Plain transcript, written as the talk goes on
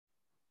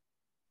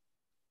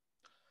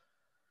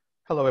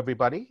Hello,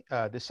 everybody.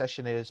 This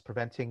session is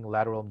Preventing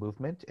Lateral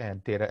Movement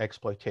and Data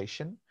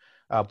Exploitation,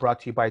 brought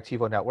to you by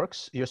TiVo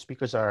Networks. Your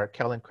speakers are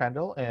Carolyn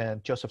Crandall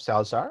and Joseph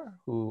Salazar,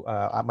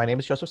 my name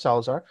is Joseph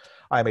Salazar.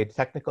 I'm a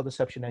technical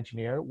deception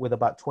engineer with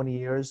about 20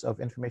 years of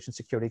information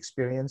security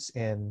experience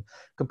in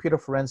computer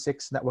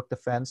forensics, network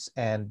defense,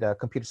 and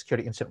computer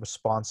security incident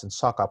response and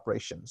SOC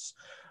operations.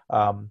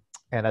 And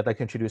I'd like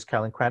to introduce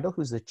Carolyn Crandall,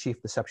 who's the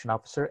Chief Deception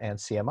Officer and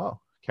CMO.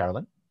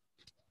 Carolyn.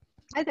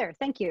 Hi there,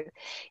 thank you.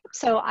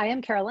 So I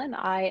am Carolyn.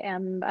 I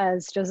am,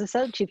 as Joseph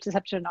said, Chief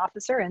Deception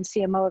Officer and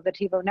CMO of the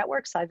TiVo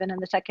Networks. I've been in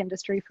the tech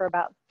industry for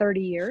about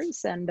 30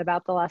 years and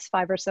about the last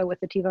 5 or so with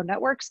the TiVo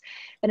Networks.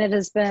 And it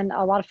has been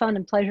a lot of fun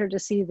and pleasure to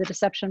see the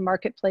deception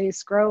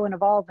marketplace grow and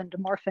evolve and to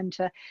morph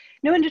into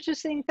new and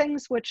interesting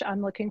things, which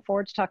I'm looking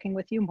forward to talking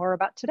with you more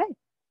about today.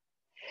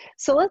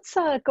 So let's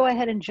go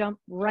ahead and jump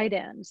right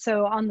in.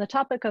 So on the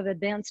topic of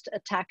advanced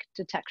attack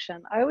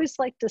detection, I always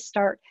like to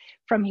start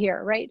from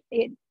here, right?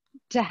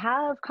 To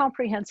have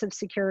comprehensive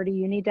security,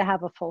 you need to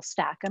have a full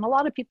stack. And a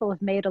lot of people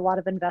have made a lot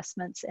of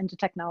investments into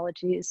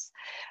technologies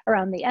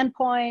around the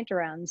endpoint,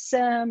 around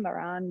SIEM,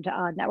 around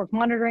network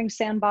monitoring,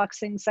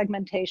 sandboxing,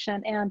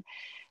 segmentation, and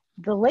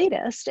the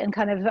latest and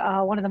kind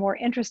of one of the more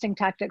interesting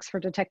tactics for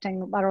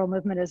detecting lateral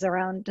movement is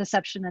around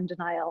deception and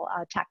denial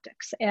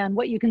tactics. And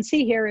what you can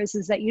see here is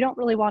that you don't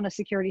really want a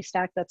security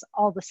stack that's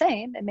all the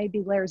same. It may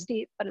be layers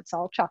deep, but it's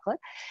all chocolate.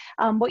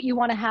 What you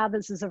want to have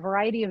is a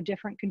variety of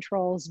different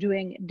controls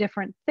doing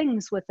different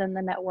things within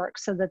the network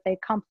so that they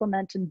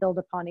complement and build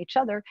upon each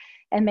other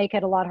and make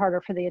it a lot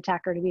harder for the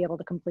attacker to be able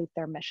to complete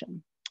their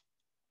mission.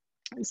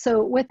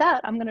 So with that,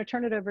 I'm going to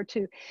turn it over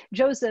to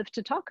Joseph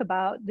to talk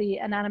about the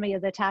anatomy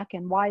of the attack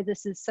and why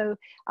this is so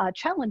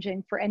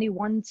challenging for any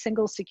one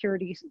single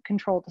security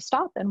control to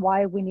stop and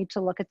why we need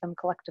to look at them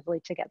collectively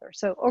together.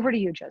 So over to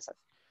you, Joseph.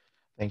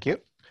 Thank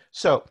you.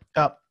 So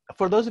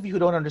for those of you who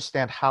don't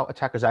understand how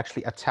attackers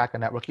actually attack a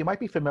network, you might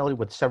be familiar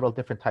with several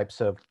different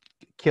types of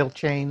kill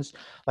chains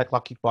like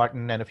Lockheed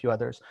Martin and a few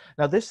others.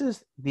 Now, this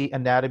is the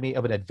anatomy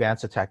of an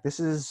advanced attack.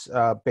 This is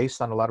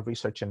based on a lot of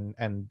research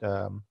and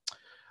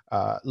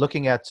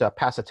looking at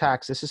past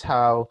attacks. This is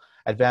how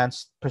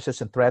advanced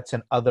persistent threats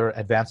and other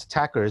advanced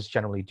attackers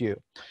generally do.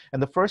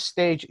 And the first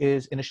stage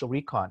is initial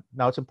recon.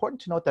 Now, it's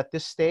important to note that at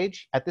this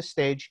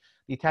stage,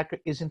 the attacker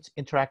isn't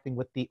interacting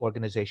with the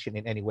organization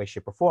in any way,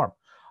 shape, or form.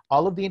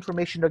 All of the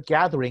information they're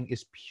gathering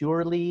is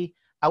purely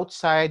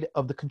outside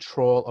of the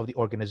control of the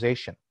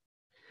organization.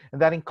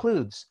 And that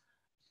includes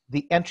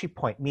the entry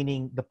point,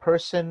 meaning the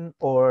person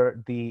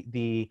or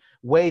the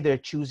way they're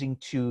choosing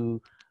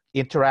to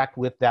interact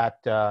with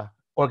that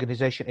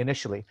organization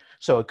initially.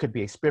 So it could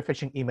be a spear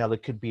phishing email,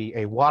 it could be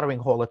a watering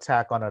hole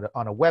attack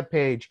on a web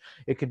page,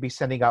 it could be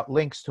sending out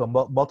links to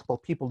multiple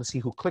people to see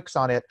who clicks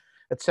on it,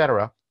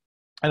 etc.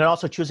 And then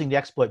also choosing the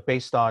exploit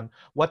based on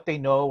what they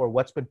know or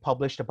what's been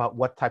published about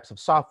what types of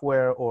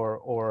software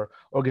or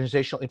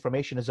organizational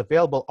information is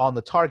available on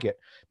the target.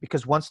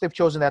 Because once they've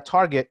chosen that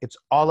target, it's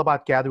all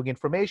about gathering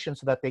information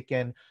so that they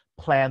can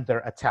plan their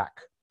attack.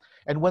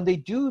 And when they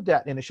do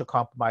that initial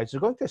compromise,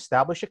 they're going to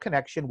establish a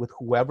connection with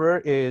whoever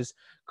is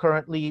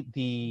currently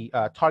the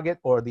target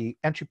or the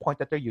entry point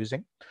that they're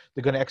using.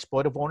 They're going to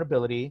exploit a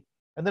vulnerability,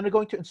 and then they're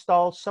going to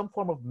install some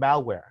form of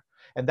malware.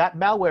 And that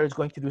malware is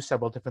going to do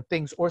several different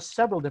things, or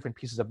several different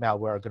pieces of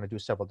malware are going to do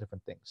several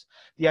different things.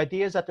 The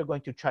idea is that they're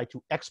going to try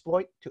to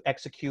exploit, to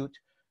execute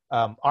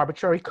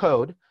arbitrary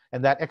code,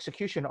 and that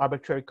execution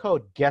arbitrary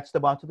code gets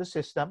them onto the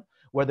system,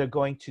 where they're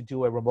going to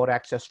do a remote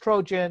access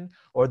Trojan,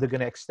 or they're going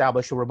to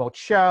establish a remote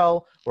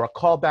shell, or a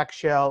callback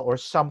shell, or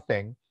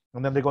something.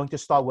 And then they're going to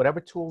install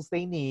whatever tools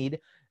they need,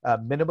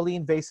 minimally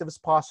invasive as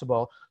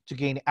possible, to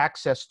gain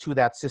access to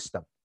that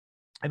system.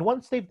 And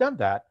once they've done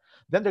that,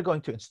 then they're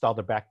going to install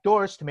the back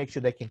doors to make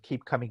sure they can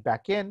keep coming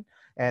back in.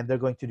 And they're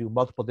going to do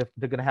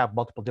they're going to have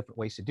multiple different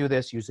ways to do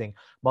this using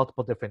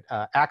multiple different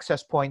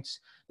access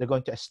points. They're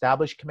going to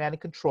establish command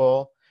and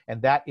control. And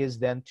that is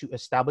then to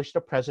establish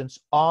their presence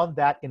on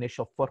that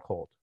initial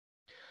foothold.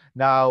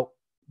 Now,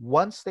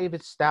 once they've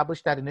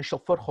established that initial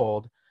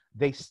foothold,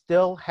 they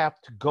still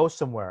have to go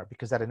somewhere,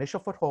 because that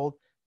initial foothold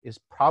is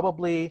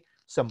probably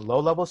some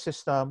low-level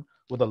system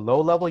with a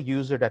low-level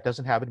user that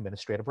doesn't have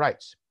administrative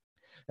rights.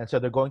 And so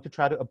they're going to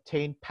try to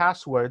obtain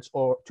passwords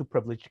or to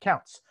privileged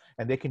accounts.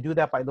 And they can do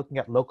that by looking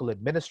at local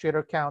administrator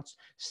accounts,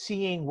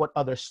 seeing what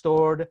other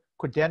stored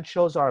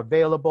credentials are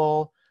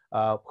available,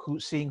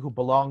 seeing who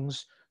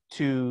belongs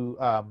to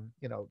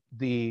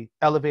the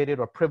elevated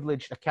or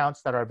privileged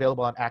accounts that are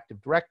available on Active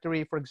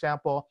Directory, for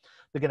example.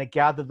 They're going to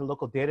gather the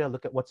local data,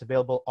 look at what's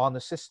available on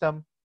the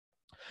system.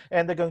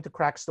 And they're going to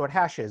crack stored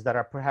hashes that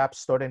are perhaps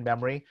stored in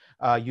memory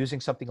using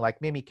something like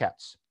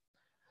Mimikatz.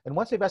 And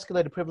once they've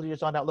escalated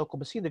privileges on that local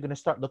machine, they're going to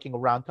start looking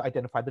around to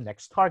identify the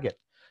next target.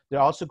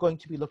 They're also going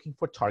to be looking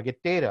for target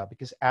data,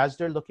 because as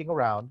they're looking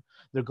around,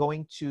 they're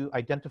going to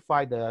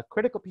identify the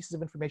critical pieces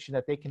of information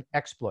that they can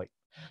exploit.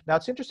 Now,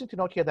 it's interesting to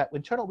note here that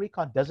internal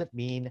recon doesn't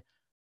mean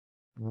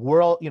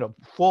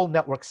full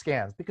network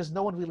scans, because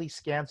no one really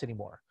scans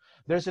anymore.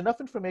 There's enough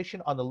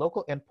information on the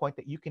local endpoint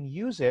that you can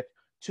use it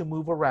to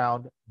move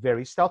around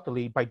very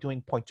stealthily by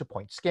doing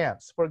point-to-point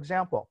scans. For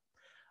example,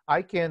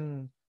 I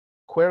can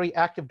query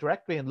Active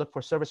Directory and look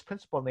for service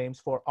principal names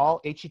for all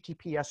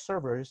HTTPS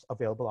servers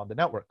available on the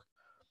network.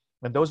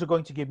 And those are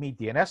going to give me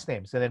DNS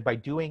names. And then by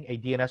doing a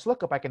DNS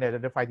lookup, I can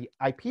identify the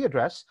IP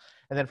address.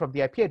 And then from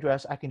the IP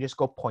address, I can just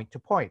go point to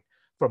point.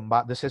 From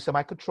the system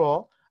I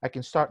control, I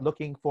can start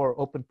looking for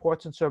open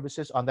ports and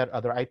services on that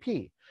other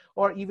IP.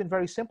 Or even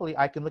very simply,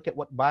 I can look at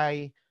what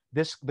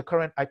the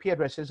current IP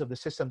address is of the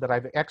system that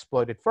I've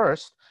exploited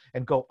first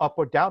and go up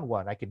or down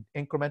one. I can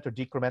increment or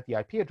decrement the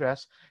IP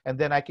address, and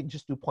then I can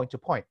just do point to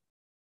point.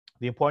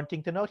 The important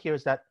thing to note here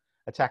is that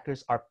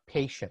attackers are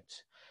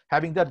patient.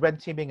 Having done red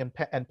teaming and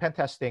pen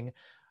testing,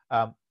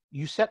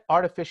 you set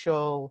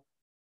artificial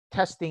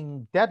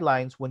testing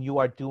deadlines when you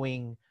are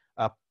doing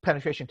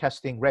penetration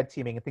testing, red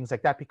teaming, and things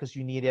like that, because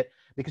you need it,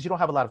 because you don't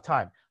have a lot of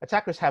time.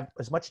 Attackers have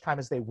as much time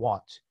as they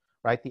want,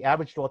 right? The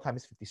average dwell time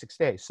is 56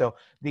 days. So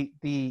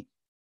the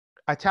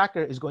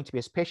attacker is going to be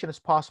as patient as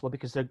possible,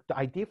 because the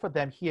idea for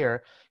them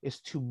here is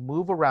to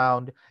move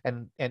around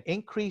and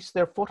increase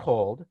their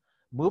foothold,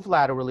 move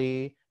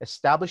laterally,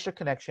 establish their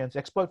connections,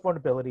 exploit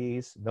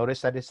vulnerabilities.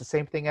 Notice that it's the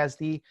same thing as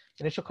the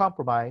initial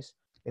compromise,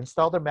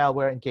 install their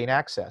malware, and gain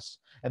access.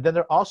 And then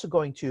they're also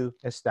going to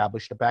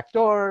establish the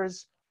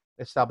backdoors,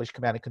 establish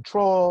command and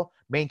control,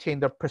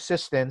 maintain their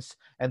persistence,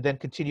 and then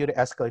continue to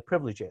escalate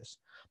privileges.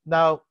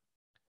 Now,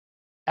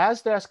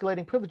 as they're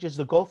escalating privileges,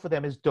 the goal for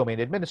them is domain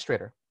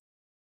administrator.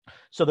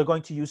 So they're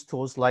going to use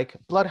tools like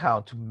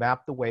Bloodhound to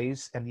map the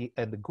ways and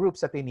the groups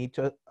that they need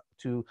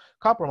to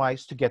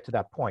compromise to get to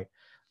that point.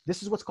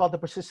 This is what's called the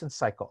persistence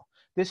cycle.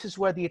 This is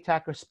where the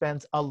attacker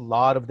spends a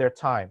lot of their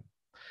time.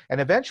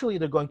 And eventually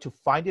they're going to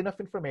find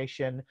enough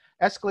information,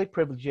 escalate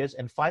privileges,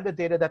 and find the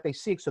data that they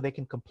seek so they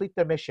can complete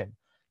their mission,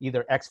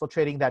 either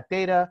exfiltrating that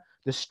data,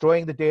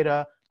 destroying the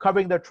data,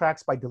 covering their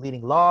tracks by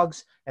deleting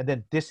logs, and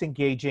then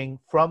disengaging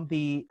from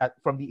the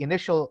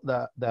initial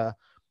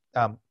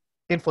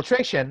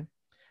infiltration,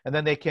 and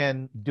then they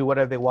can do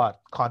whatever they want,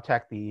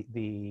 contact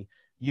the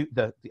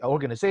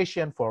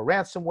organization for a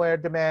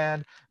ransomware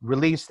demand,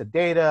 release the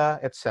data,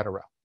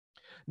 etc.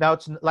 Now,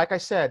 it's like I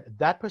said,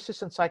 that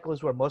persistent cycle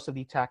is where most of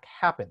the attack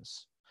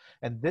happens.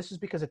 And this is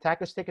because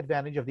attackers take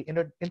advantage of the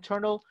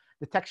internal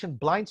detection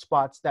blind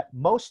spots that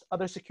most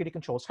other security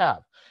controls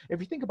have.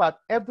 If you think about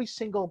every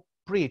single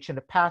breach in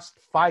the past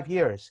 5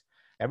 years,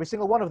 every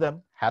single one of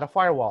them had a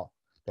firewall,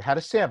 they had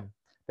a SIM,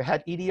 they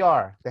had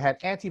EDR, they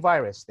had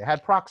antivirus, they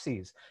had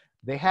proxies,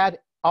 they had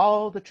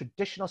all the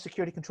traditional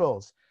security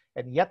controls,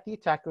 and yet the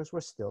attackers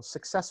were still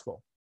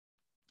successful.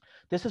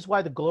 This is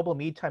why the global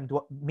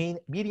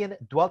median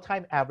dwell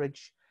time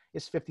average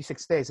is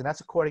 56 days, and that's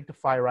according to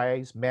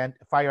FireEye's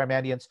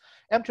Mandiant's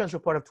MTrends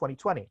report of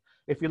 2020.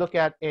 If you look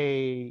at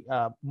a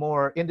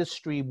more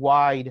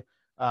industry-wide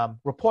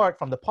report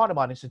from the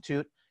Ponemon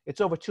Institute, it's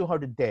over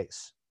 200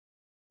 days.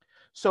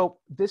 So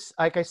this,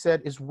 like I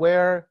said, is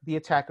where the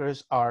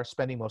attackers are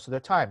spending most of their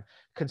time.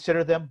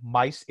 Consider them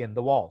mice in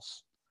the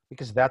walls,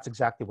 because that's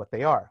exactly what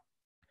they are.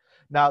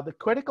 Now, the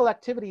critical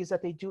activities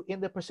that they do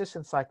in the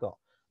persistence cycle,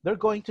 they're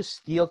going to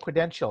steal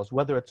credentials,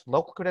 whether it's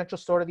local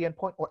credentials stored at the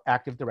endpoint or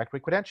Active Directory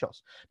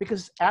credentials.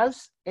 Because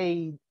as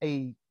a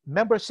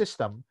member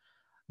system,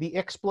 that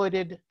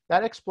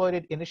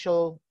exploited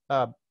initial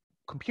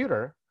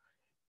computer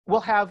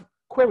will have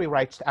query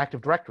rights to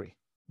Active Directory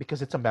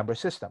because it's a member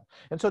system.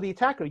 And so the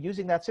attacker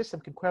using that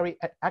system can query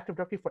Active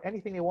Directory for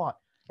anything they want,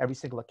 every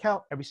single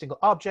account, every single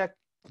object,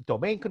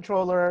 domain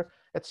controller,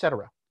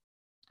 etc.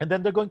 And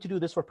then they're going to do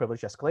this for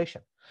privilege escalation.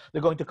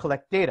 They're going to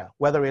collect data,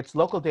 whether it's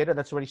local data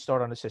that's already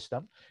stored on the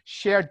system,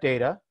 shared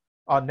data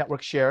on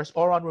network shares,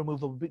 or on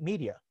removable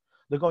media.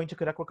 They're going to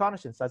conduct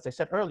reconnaissance, as I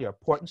said earlier,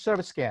 port and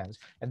service scans,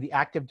 and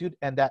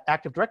that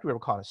Active Directory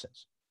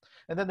reconnaissance.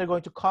 And then they're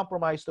going to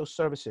compromise those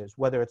services,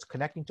 whether it's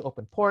connecting to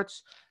open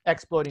ports,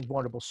 exploiting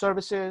vulnerable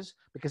services,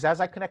 because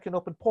as I connect an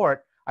open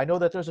port, I know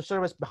that there's a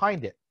service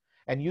behind it.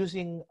 And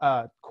using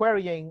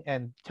querying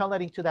and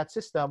telnetting to that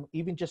system,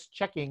 even just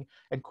checking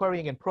and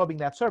querying and probing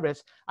that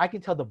service, I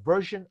can tell the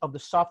version of the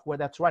software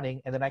that's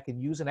running, and then I can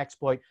use an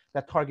exploit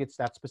that targets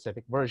that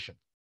specific version.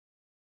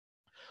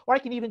 Or I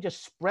can even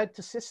just spread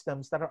to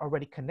systems that are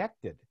already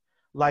connected,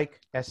 like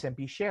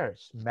SMB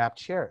shares, mapped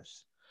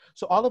shares.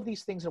 So all of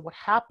these things are what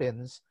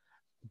happens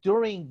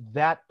during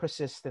that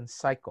persistence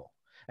cycle.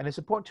 And it's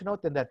important to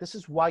note then that this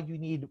is why you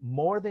need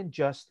more than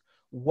just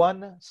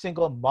one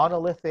single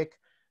monolithic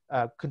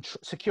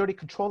security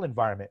control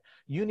environment.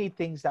 You need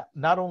things that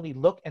not only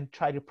look and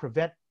try to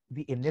prevent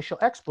the initial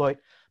exploit,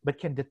 but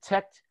can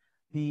detect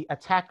the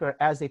attacker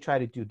as they try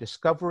to do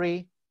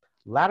discovery,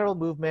 lateral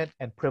movement,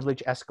 and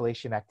privilege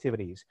escalation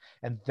activities.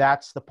 And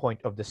that's the point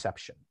of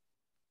deception.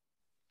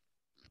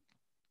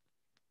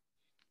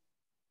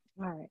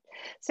 All right.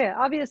 So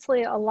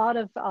obviously a lot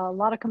of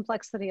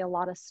complexity, a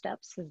lot of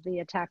steps as the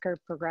attacker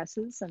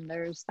progresses, and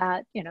there's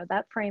that,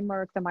 that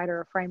framework, the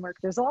MITRE framework.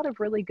 There's a lot of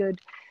really good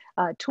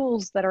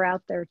tools that are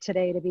out there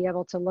today to be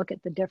able to look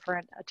at the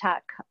different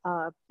attack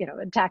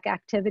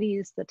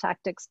activities, the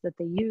tactics that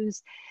they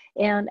use,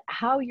 and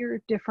how your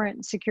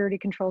different security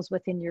controls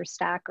within your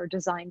stack are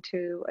designed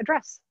to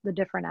address the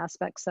different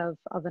aspects of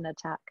an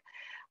attack.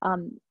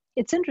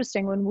 It's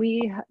interesting when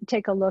we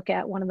take a look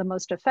at one of the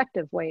most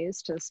effective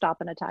ways to stop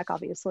an attack,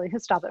 obviously, to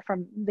stop it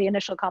from the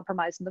initial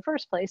compromise in the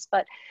first place,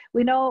 but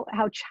we know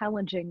how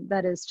challenging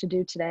that is to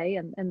do today,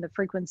 and the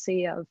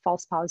frequency of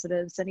false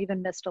positives and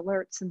even missed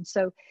alerts. And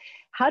so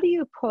how do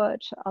you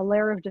put a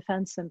layer of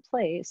defense in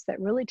place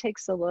that really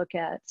takes a look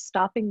at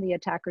stopping the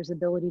attacker's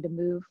ability to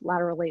move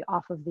laterally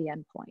off of the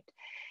endpoint?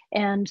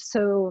 And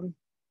so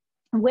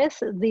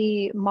with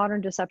the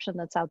modern deception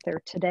that's out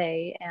there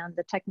today and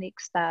the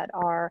techniques that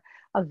are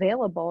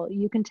available,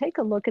 you can take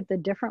a look at the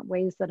different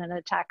ways that an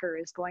attacker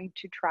is going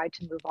to try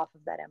to move off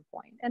of that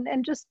endpoint.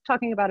 And just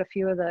talking about a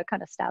few of the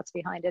kind of stats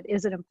behind it,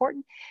 is it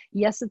important?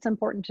 Yes, it's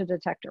important to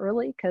detect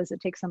early because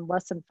it takes them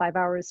less than 5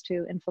 hours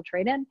to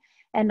infiltrate in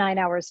and 9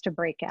 hours to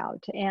break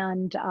out.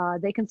 And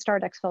they can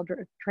start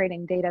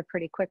exfiltrating data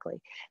pretty quickly.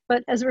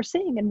 But as we're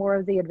seeing in more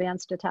of the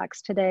advanced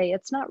attacks today,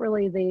 it's not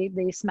really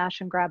the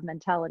smash and grab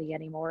mentality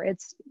anymore.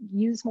 It's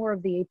use more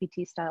of the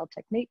APT style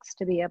techniques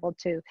to be able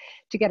to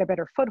get a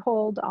better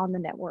foothold on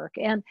the network.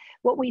 And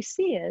what we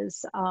see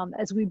is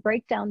as we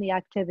break down the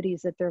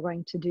activities that they're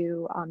going to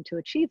do to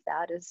achieve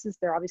that is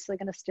they're obviously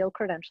going to steal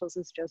credentials,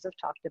 as Joseph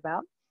talked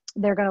about.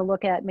 They're going to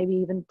look at maybe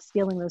even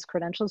stealing those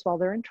credentials while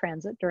they're in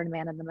transit during a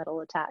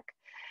man-in-the-middle attack.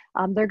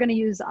 They're going to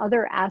use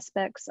other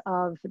aspects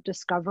of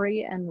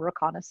discovery and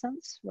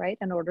reconnaissance, right,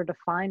 in order to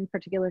find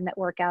particular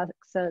network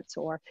assets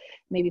or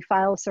maybe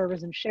file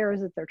servers and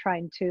shares that they're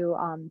trying to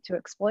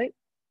exploit.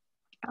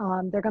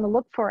 They're going to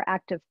look for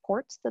active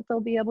ports that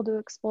they'll be able to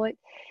exploit.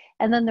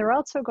 And then they're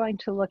also going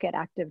to look at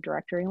Active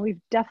Directory. And we've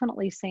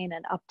definitely seen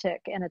an uptick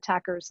in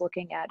attackers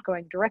looking at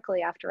going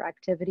directly after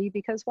activity,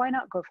 because why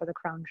not go for the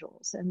crown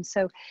jewels? And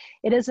so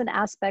it is an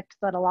aspect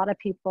that a lot of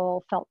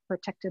people felt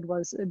protected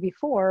was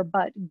before,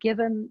 but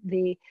given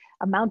the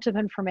amount of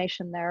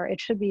information there, it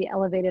should be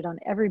elevated on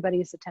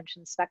everybody's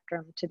attention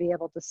spectrum to be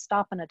able to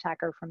stop an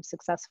attacker from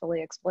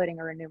successfully exploiting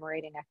or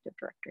enumerating Active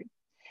Directory.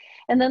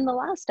 And then the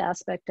last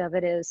aspect of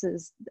it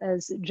is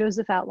as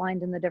Joseph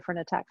outlined in the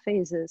different attack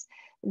phases,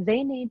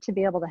 they need to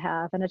be able to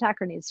have, an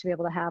attacker needs to be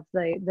able to have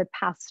the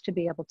paths to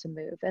be able to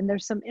move. And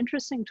there's some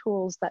interesting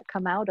tools that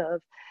come out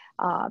of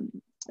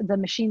the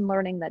machine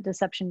learning that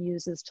deception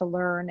uses to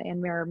learn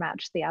and mirror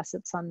match the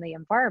assets on the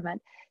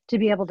environment to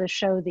be able to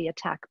show the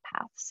attack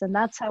paths. And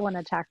that's how an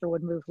attacker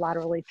would move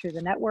laterally through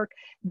the network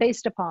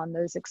based upon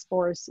those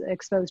exposed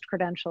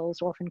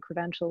credentials, orphan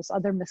credentials,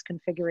 other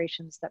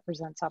misconfigurations that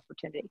presents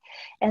opportunity.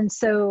 And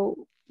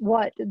so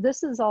what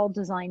this is all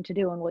designed to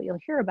do, and what you'll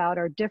hear about,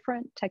 are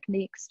different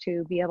techniques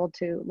to be able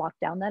to lock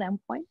down that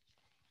endpoint,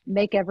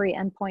 make every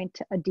endpoint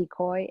a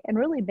decoy, and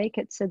really make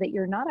it so that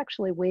you're not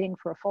actually waiting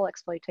for a full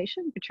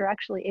exploitation, but you're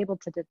actually able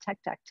to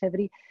detect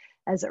activity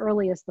as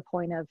early as the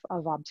point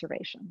of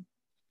observation.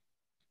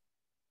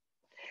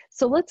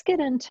 So let's get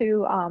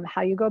into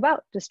how you go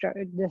about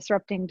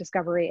disrupting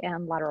discovery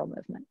and lateral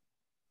movement.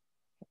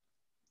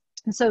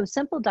 So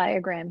simple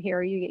diagram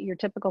here, you get your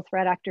typical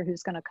threat actor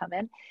who's going to come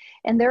in,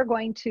 and they're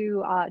going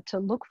to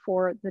look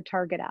for the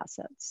target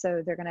assets.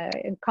 So they're going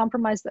to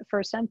compromise that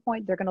first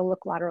endpoint. They're going to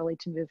look laterally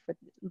to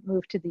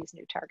move to these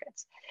new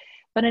targets.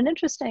 But an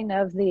interesting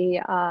of the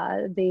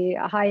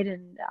hide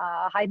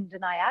and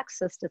deny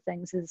access to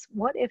things is,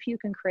 what if you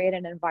can create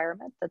an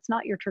environment that's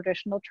not your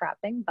traditional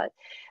trapping, but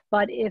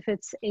if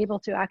it's able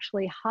to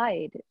actually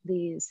hide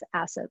these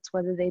assets,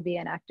 whether they be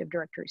an Active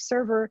Directory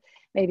server,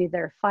 maybe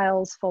they're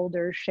files,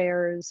 folders,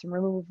 shares,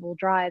 removable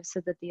drives,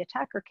 so that the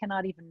attacker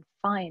cannot even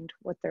find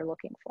what they're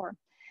looking for.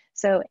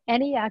 So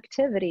any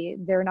activity,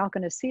 they're not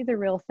going to see the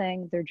real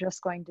thing, they're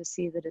just going to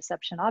see the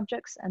deception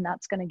objects, and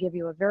that's going to give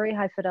you a very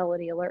high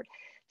fidelity alert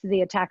to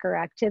the attacker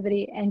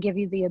activity and give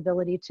you the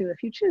ability to,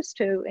 if you choose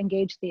to,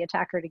 engage the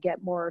attacker to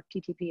get more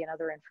TTP and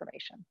other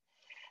information.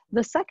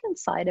 The second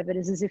side of it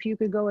is if you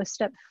could go a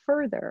step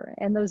further,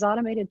 and those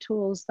automated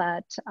tools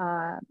that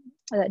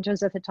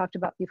Joseph had talked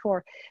about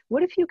before,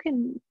 what if you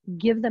can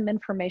give them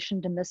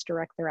information to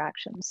misdirect their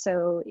actions?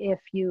 So if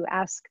you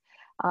ask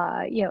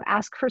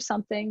for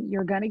something,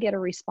 you're going to get a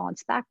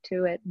response back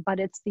to it, but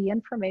it's the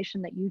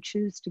information that you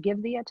choose to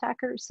give the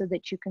attacker so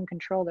that you can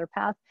control their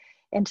path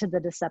into the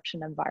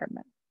deception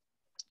environment.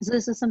 So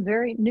this is some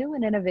very new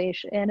and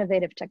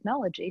innovative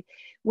technology,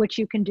 which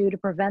you can do to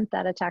prevent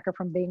that attacker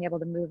from being able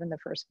to move in the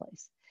first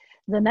place.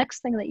 The next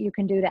thing that you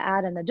can do to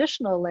add an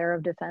additional layer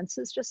of defense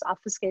is just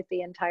obfuscate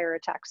the entire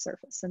attack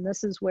surface. And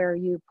this is where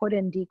you put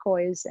in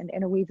decoys and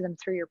interweave them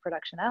through your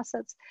production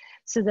assets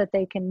so that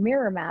they can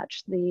mirror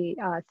match the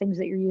things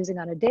that you're using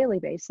on a daily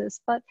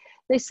basis, but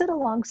they sit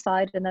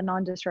alongside in a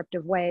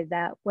non-disruptive way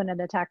that when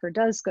an attacker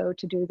does go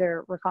to do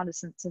their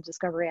reconnaissance and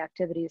discovery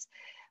activities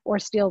or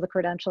steal the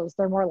credentials,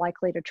 they're more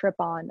likely to trip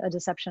on a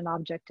deception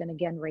object and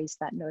again raise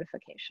that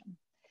notification.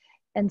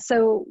 And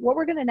so what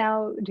we're going to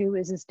now do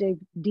is dig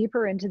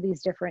deeper into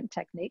these different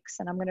techniques.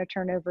 And I'm going to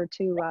turn over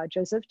to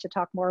Joseph to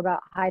talk more about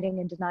hiding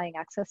and denying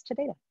access to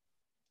data.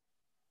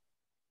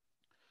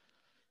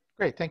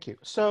 Great, thank you.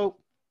 So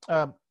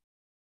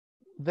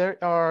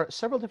there are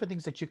several different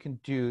things that you can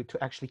do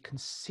to actually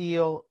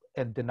conceal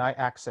and deny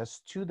access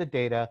to the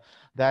data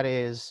that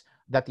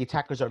the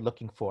attackers are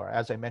looking for.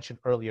 As I mentioned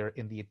earlier,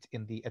 in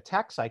the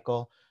attack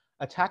cycle,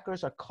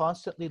 attackers are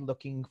constantly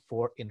looking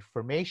for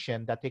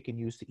information that they can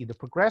use to either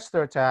progress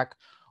their attack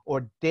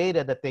or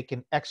data that they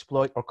can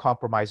exploit or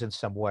compromise in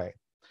some way.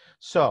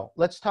 So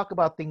let's talk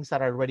about things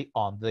that are already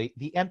on the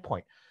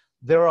endpoint.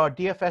 There are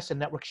DFS and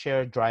network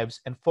shared drives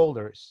and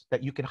folders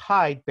that you can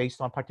hide based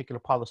on particular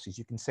policies.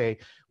 You can say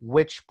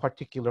which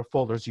particular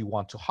folders you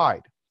want to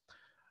hide.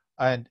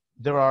 And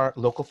there are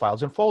local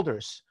files and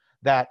folders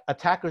that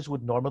attackers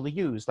would normally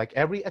use. Like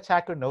every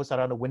attacker knows that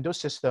on a Windows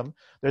system,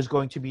 there's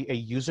going to be a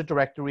user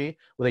directory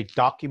with a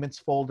documents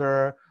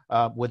folder,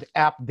 with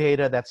app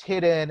data that's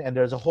hidden, and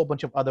there's a whole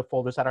bunch of other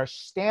folders that are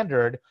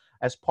standard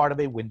as part of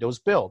a Windows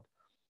build.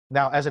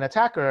 Now, as an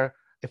attacker,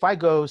 if I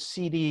go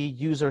cd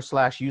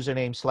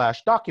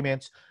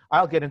user/username/documents,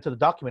 I'll get into the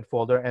document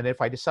folder. And if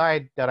I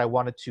decide that I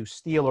wanted to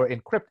steal or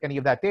encrypt any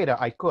of that data,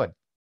 I could.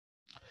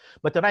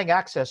 But denying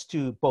access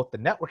to both the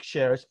network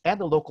shares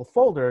and the local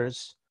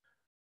folders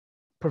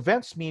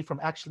prevents me from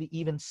actually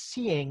even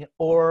seeing,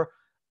 or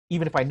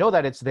even if I know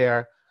that it's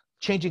there,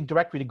 changing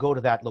directory to go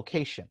to that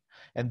location.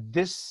 And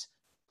this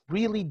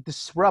really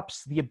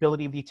disrupts the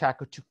ability of the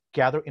attacker to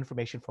gather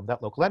information from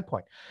that local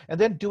endpoint. And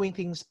then doing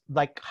things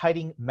like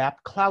hiding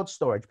mapped cloud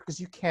storage, because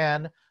you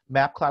can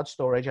map cloud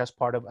storage as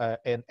part of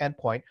an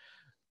endpoint.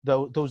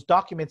 Those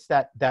documents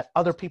that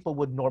other people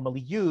would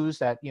normally use,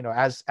 that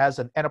as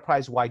an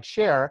enterprise-wide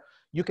share,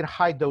 you can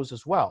hide those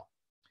as well.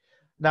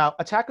 Now,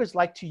 attackers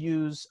like to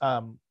use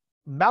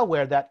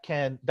malware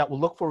that will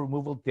look for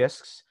removable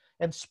disks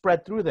and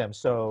spread through them.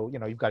 So,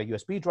 you've got a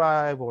USB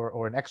drive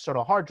or an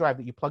external hard drive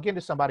that you plug into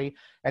somebody.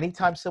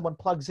 Anytime someone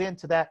plugs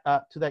into that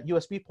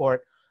USB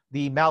port,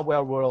 the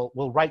malware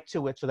will write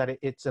to it so that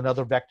it's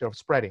another vector of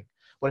spreading.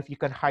 What if you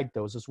can hide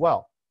those as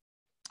well?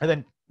 And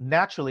then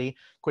naturally,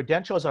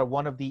 credentials are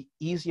one of the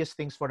easiest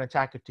things for an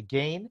attacker to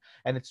gain,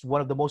 and it's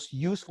one of the most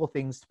useful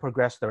things to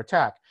progress their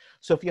attack.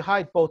 So if you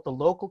hide both the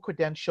local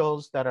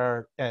credentials that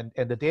are and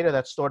the data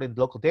that's stored in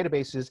local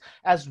databases,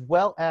 as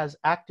well as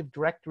Active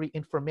Directory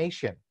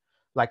information,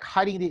 like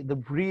hiding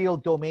the real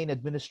domain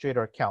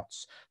administrator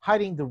accounts,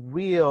 hiding the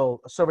real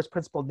service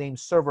principal name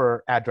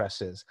server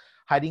addresses,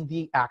 hiding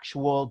the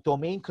actual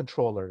domain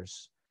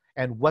controllers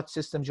and what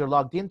systems you're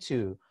logged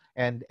into,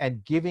 and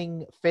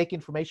giving fake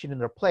information in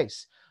their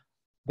place,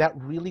 that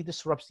really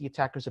disrupts the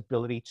attacker's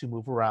ability to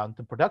move around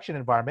the production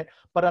environment.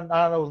 But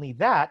not only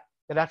that,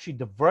 it actually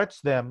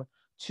diverts them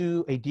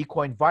to a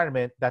decoy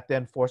environment that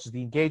then forces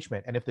the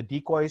engagement. And if the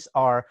decoys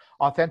are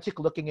authentic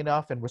looking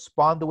enough and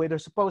respond the way they're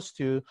supposed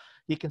to,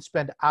 he can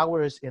spend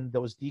hours in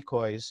those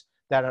decoys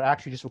that are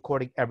actually just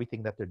recording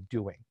everything that they're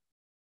doing.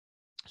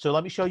 So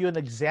let me show you an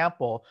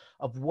example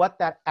of what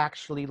that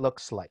actually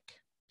looks like.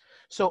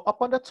 So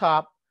up on the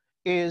top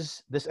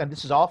is this, and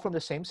this is all from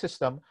the same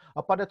system.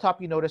 Up on the top,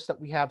 you notice that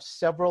we have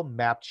several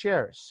mapped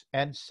shares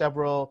and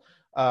several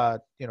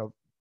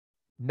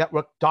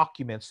network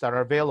documents that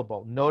are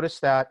available. Notice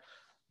that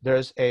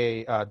there's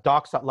a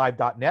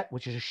docs.live.net,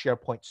 which is a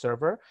SharePoint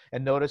server.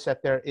 And notice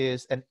that there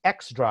is an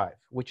X drive,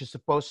 which is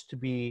supposed to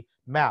be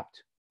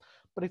mapped.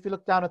 But if you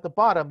look down at the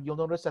bottom, you'll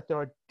notice that there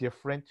are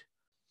different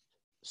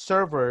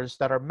servers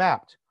that are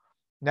mapped.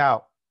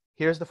 Now,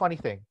 here's the funny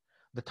thing.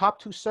 The top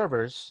two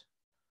servers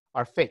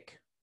are fake.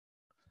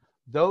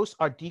 Those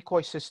are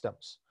decoy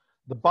systems.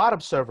 The bottom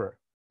server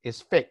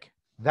is fake.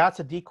 That's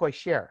a decoy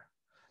share.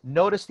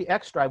 Notice the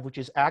X drive, which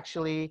is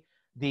actually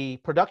the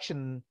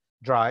production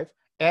drive,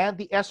 and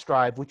the S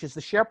drive, which is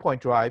the SharePoint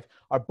drive,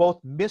 are both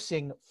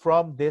missing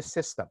from this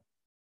system.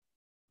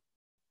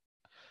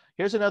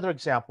 Here's another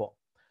example.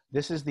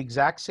 This is the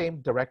exact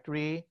same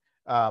directory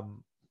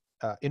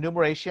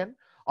enumeration.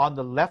 On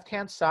the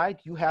left-hand side,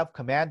 you have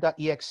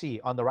command.exe.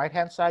 On the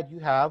right-hand side, you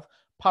have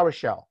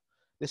PowerShell.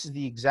 This is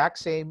the exact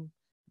same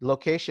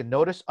location.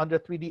 Notice under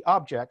 3D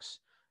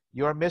objects,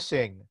 you're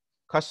missing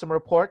customer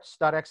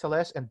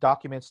reports.xls and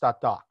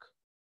documents.doc.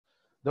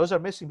 Those are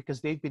missing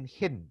because they've been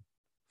hidden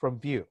from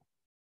view.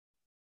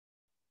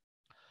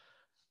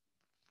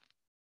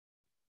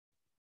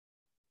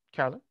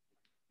 Carolyn?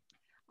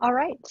 All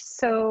right,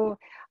 so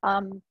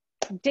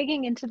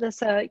digging into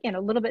this a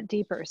little bit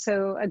deeper.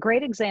 So a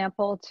great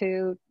example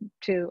to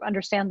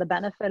understand the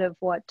benefit of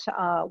what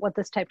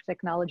this type of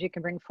technology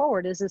can bring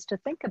forward is to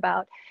think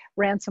about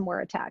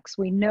ransomware attacks.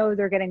 We know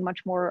they're getting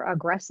much more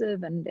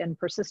aggressive and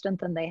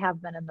persistent than they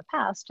have been in the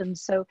past. And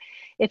so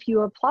if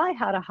you apply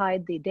how to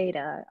hide the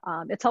data,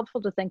 it's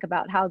helpful to think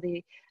about how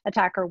the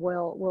attacker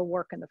will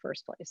work in the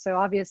first place. So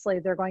obviously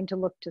they're going to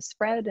look to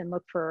spread and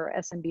look for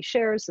SMB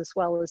shares as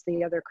well as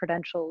the other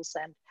credentials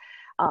and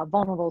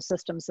vulnerable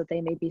systems that they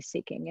may be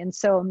seeking. And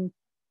so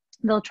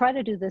they'll try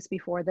to do this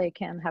before they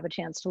can have a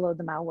chance to load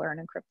the malware and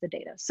encrypt the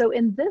data. So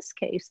in this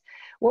case,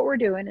 what we're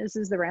doing is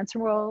the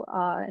ransomware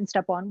will, in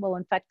step one, will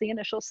infect the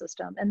initial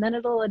system, and then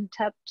it'll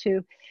attempt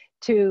to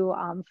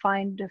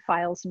find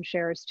files and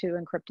shares to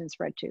encrypt and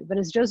spread to. But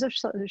as Joseph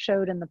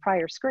showed in the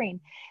prior screen,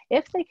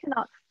 if they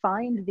cannot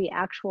find the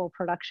actual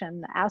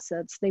production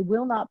assets, they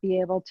will not be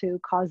able to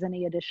cause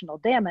any additional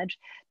damage,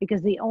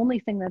 because the only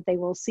thing that they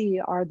will see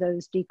are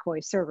those decoy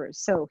servers.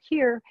 So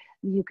here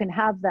you can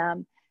have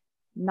them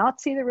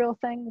not see the real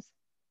things,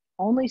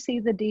 only see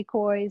the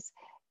decoys,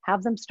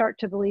 have them start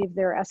to believe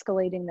they're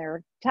escalating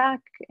their attack,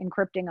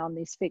 encrypting on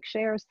these fake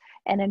shares.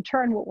 And in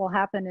turn, what will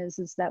happen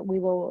is that we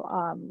will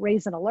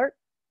raise an alert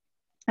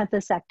that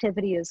this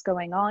activity is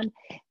going on,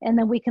 and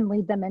then we can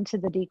lead them into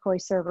the decoy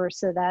server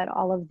so that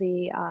all of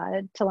the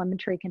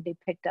telemetry can be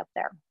picked up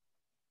there.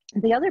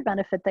 The other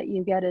benefit that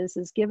you get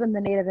is given the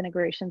native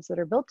integrations that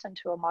are built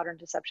into a modern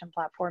deception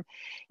platform,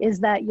 is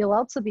that you'll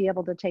also be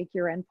able to take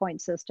your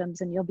endpoint systems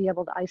and you'll be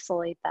able to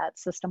isolate that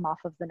system off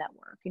of the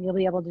network. And you'll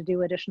be able to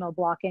do additional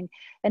blocking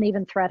and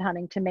even threat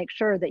hunting to make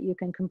sure that you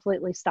can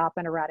completely stop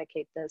and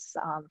eradicate this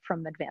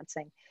from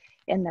advancing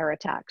in their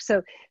attack.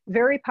 So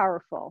very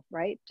powerful,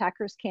 right?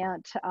 Attackers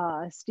can't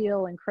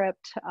steal,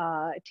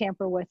 encrypt,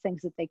 tamper with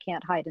things that they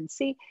can't hide and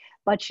see,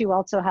 but you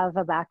also have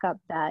a backup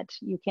that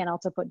you can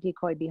also put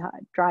decoy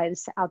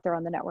drives out there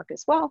on the network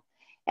as well.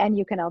 And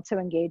you can also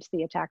engage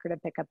the attacker to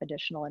pick up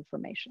additional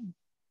information.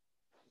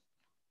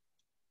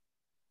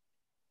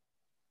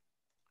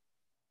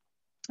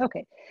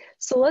 Okay,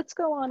 so let's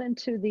go on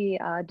into the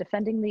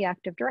defending the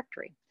Active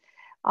Directory.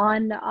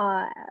 On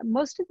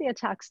most of the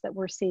attacks that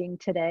we're seeing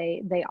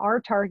today, they are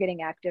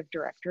targeting Active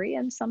Directory,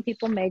 and some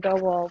people may go,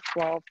 well,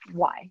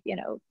 why? You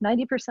know,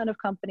 90% of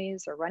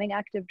companies are running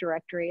Active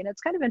Directory, and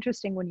it's kind of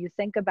interesting when you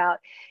think about,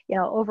 you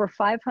know, over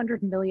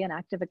 500 million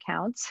active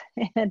accounts,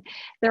 and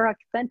they're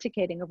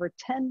authenticating over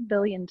 10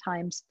 billion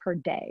times per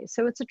day.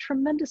 So it's a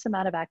tremendous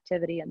amount of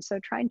activity, and so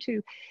trying to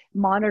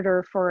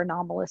monitor for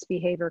anomalous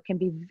behavior can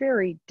be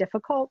very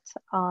difficult.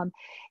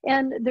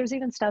 And there's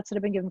even stats that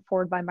have been given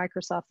forward by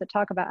Microsoft that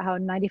talk about how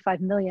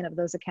 95 million of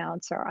those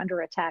accounts are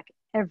under attack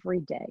every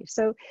day.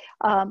 So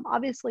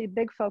obviously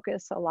big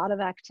focus, a lot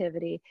of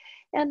activity,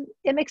 and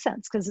it makes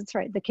sense because it's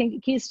right, the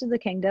keys to the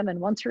kingdom.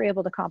 And once you're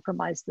able to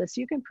compromise this,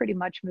 you can pretty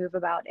much move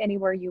about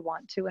anywhere you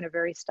want to in a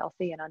very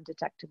stealthy and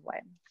undetected way.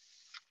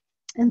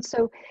 And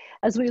so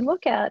as we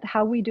look at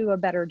how we do a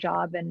better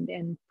job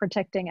in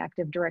protecting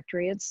Active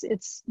Directory,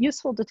 it's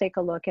useful to take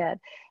a look at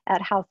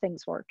how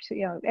things work. So,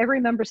 you know, every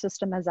member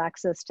system has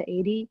access to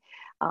AD.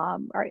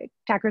 Our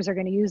attackers are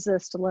going to use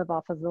this to live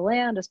off of the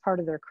land as part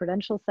of their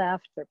credential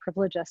theft, their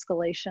privilege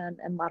escalation,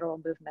 and lateral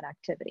movement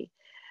activity.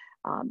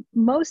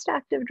 Most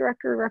Active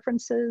Directory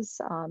references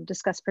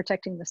discuss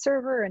protecting the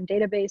server and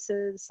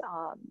databases,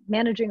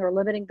 managing or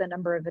limiting the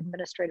number of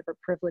administrative or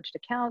privileged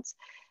accounts,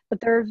 but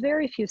there are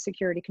very few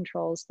security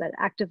controls that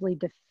actively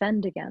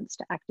defend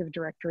against Active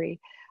Directory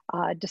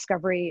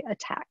discovery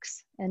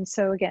attacks. And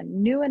so again,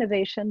 new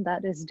innovation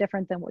that is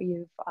different than what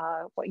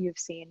you've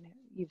seen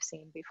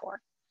before.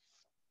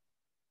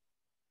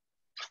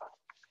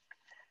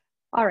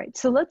 All right,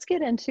 so let's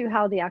get into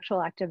how the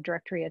actual Active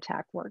Directory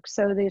attack works.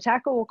 So the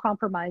attacker will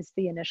compromise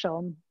the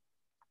initial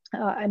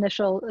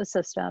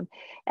system,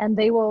 and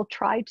they will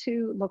try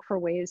to look for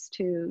ways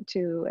to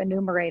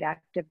enumerate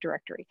Active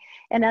Directory.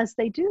 And as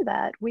they do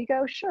that, we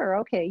go, sure,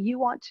 okay, you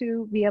want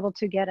to be able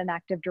to get an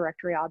Active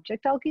Directory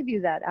object, I'll give you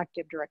that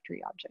Active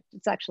Directory object.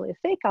 It's actually a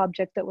fake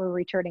object that we're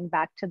returning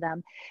back to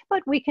them,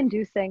 but we can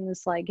do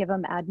things like give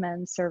them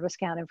admin, service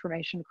count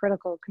information,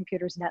 critical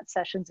computers, net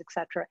sessions,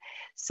 etc.,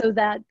 so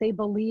that they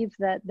believe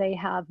that they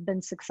have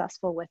been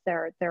successful with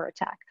their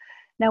attack.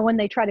 Now, when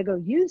they try to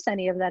go use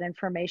any of that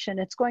information,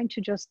 it's going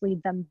to just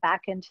lead them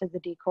back into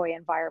the decoy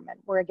environment,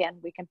 where again,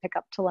 we can pick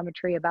up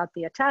telemetry about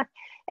the attack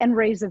and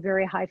raise a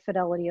very high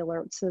fidelity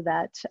alert so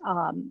that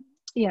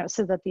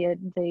so that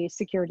the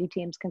security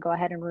teams can go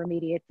ahead and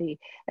remediate the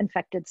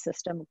infected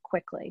system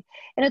quickly.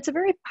 And it's a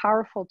very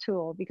powerful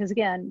tool because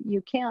again,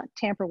 you can't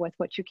tamper with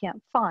what you can't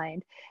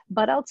find,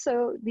 but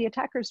also the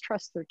attackers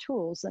trust their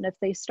tools. And if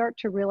they start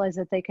to realize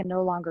that they can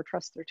no longer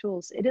trust their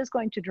tools, it is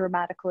going to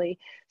dramatically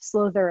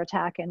slow their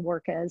attack and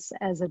work as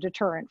a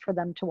deterrent for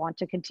them to want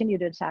to continue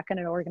to attack in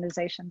an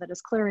organization that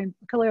has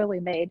clearly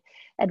made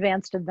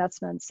advanced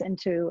investments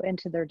into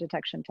their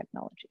detection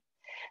technology.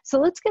 So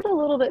let's get a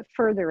little bit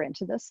further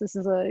into this. This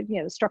is a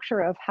structure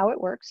of how it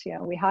works.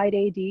 We hide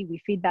AD,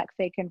 we feed back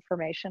fake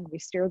information, we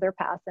steer their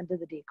path into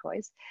the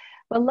decoys.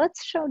 But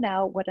let's show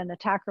now what an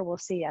attacker will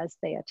see as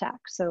they attack.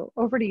 So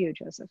over to you,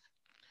 Joseph.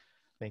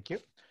 Thank you.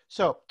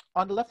 So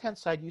on the left-hand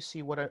side, you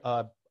see what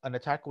an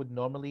attacker would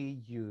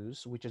normally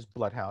use, which is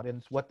Bloodhound, and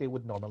it's what they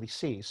would normally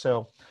see.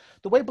 So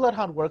the way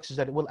Bloodhound works is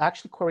that it will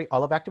actually query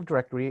all of Active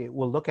Directory. It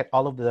will look at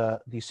all of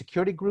the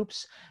security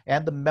groups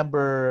and the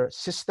member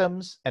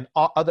systems and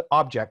all other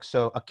objects,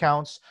 so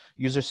accounts,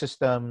 user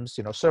systems,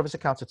 service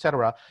accounts,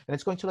 etc. And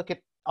it's going to look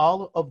at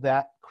all of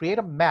that, create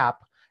a map,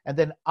 and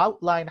then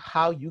outline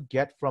how you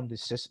get from the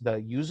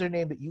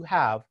username that you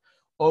have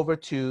over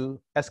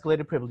to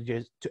escalated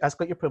privileges, to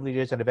escalate your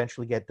privileges and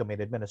eventually get domain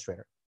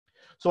administrator.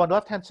 So on the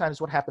left-hand side is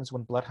what happens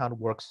when Bloodhound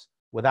works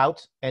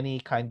without any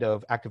kind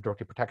of Active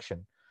Directory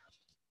protection.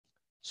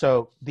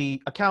 So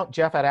the account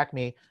Jeff at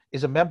Acme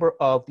is a member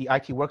of the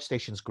IT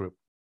Workstations group.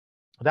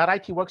 That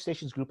IT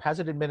Workstations group has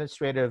an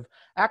administrative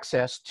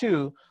access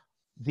to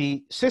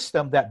the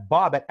system that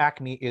Bob at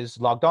Acme is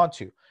logged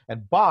onto.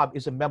 And Bob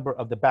is a member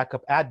of the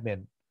backup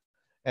admin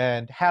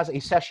and has a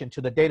session to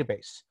the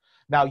database.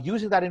 Now,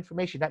 using that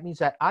information, that means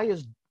that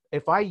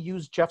if I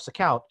use Jeff's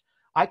account,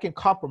 I can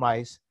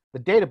compromise the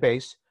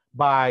database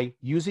by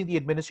using the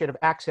administrative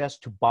access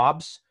to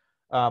Bob's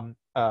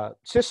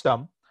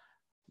system,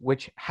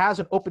 which has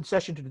an open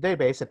session to the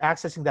database and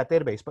accessing that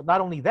database. But not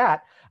only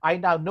that, I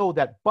now know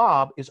that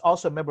Bob is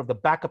also a member of the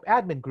backup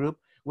admin group,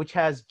 which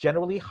has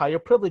generally higher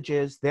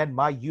privileges than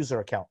my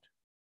user account.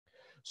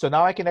 So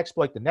now I can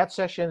exploit the net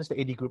sessions, the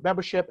AD group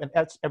membership, and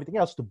everything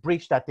else to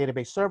breach that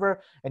database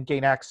server and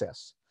gain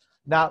access.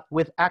 Now,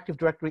 with Active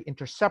Directory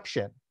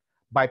interception,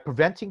 by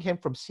preventing him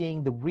from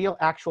seeing the real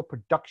actual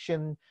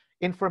production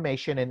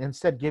information and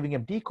instead giving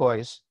him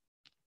decoys,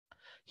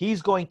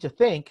 he's going to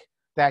think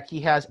that he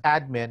has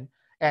admin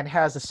and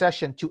has a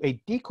session to a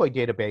decoy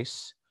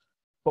database,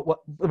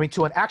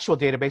 to an actual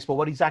database, but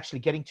what he's actually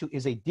getting to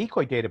is a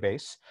decoy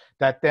database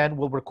that then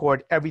will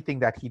record everything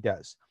that he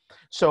does.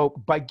 So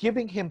by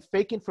giving him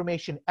fake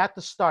information at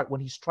the start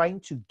when he's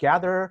trying to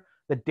gather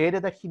the data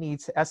that he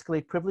needs to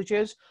escalate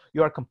privileges,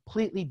 you are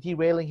completely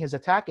derailing his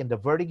attack and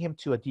diverting him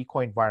to a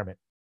decoy environment.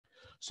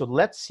 So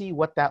let's see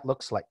what that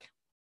looks like.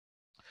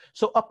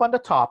 So up on the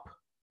top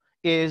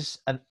is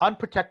an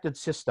unprotected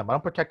system, an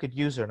unprotected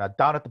user. Now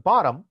down at the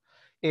bottom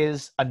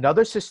is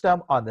another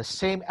system on the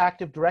same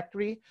Active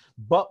Directory,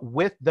 but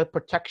with the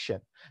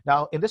protection.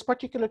 Now, in this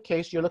particular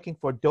case, you're looking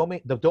for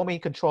the domain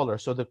controller.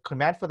 So the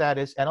command for that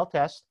is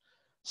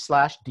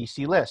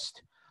nltest/dclist.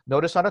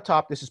 Notice on the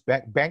top, this is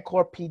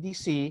Bancor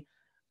PDC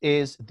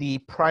is the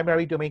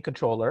primary domain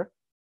controller.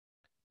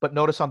 But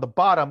notice on the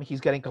bottom, he's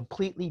getting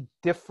completely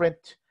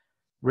different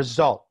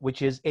result,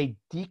 which is a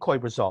decoy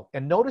result.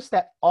 And notice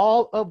that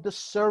all of the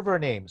server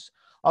names,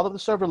 all of the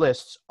server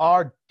lists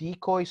are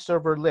decoy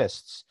server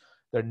lists.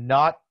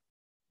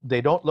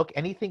 They don't look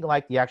anything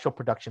like the actual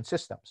production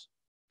systems.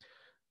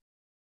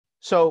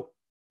 So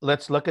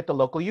let's look at the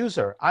local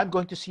user. I'm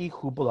going to see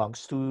who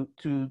belongs to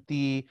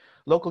the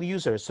local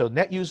user. So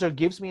net user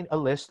gives me a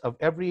list of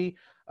every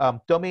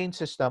domain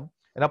system.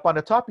 And up on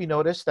the top, you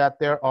notice that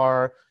there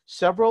are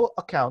several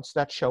accounts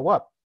that show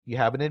up. You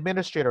have an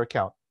administrator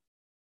account.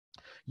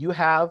 You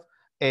have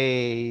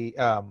a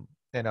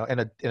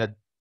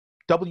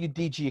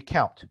WDG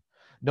account.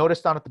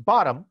 Notice down at the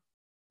bottom,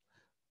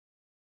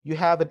 you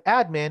have an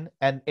admin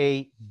and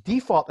a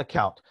default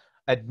account.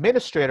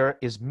 Administrator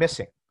is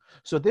missing.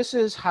 So this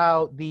is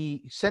how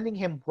sending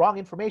him wrong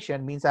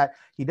information means that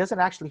he doesn't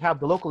actually have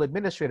the local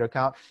administrator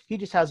account. He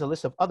just has a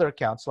list of other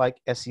accounts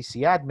like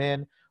SCC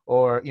admin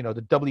or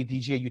the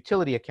WDG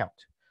utility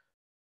account.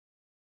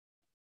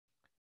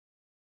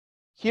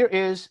 Here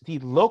is the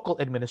local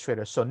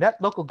administrator. So net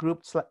local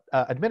group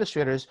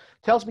administrators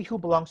tells me who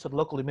belongs to the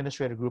local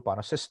administrator group on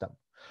a system.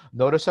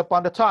 Notice up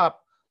on the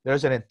top,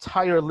 there's an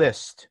entire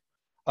list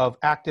of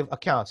active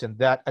accounts, and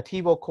that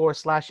Ativo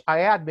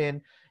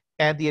core/iadmin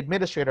and the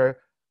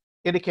administrator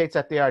indicates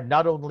that they are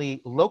not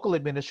only local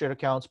administrator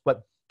accounts,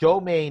 but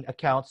domain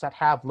accounts that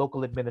have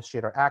local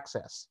administrator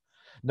access.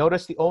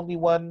 Notice the only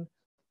one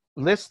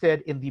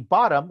listed in the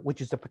bottom, which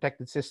is the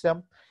protected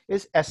system,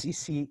 is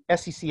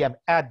SCCM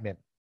admin.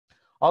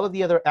 All of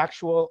the other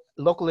actual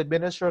local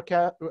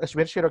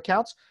administrator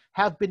accounts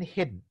have been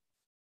hidden.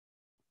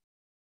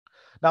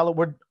 Now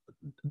we're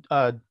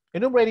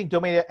enumerating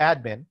domain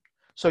admin.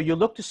 So you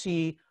look to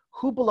see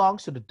who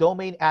belongs to the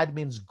domain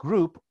admins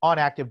group on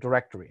Active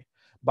Directory.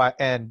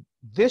 And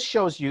this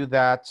shows you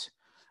that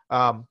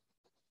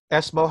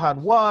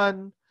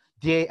smohan1,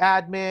 DA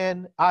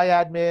admin,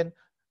 iadmin,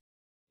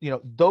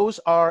 those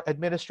are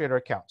administrator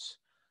accounts.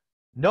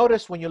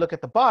 Notice when you look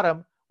at the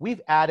bottom,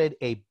 we've added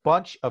a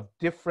bunch of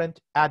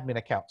different admin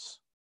accounts.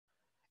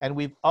 And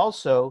we've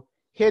also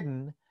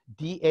hidden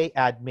DA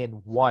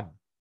admin 1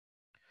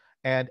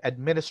 and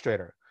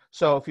administrator.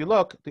 So if you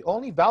look, the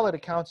only valid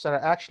accounts that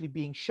are actually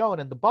being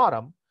shown in the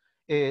bottom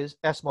is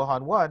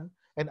smohan1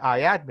 and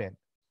iadmin.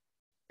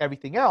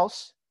 Everything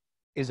else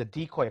is a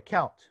decoy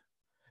account.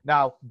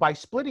 Now, by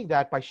splitting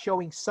that, by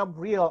showing some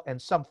real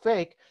and some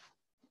fake,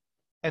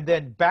 and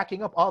then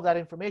backing up all that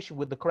information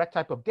with the correct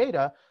type of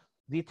data,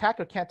 the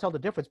attacker can't tell the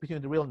difference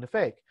between the real and the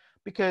fake.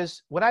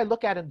 Because when I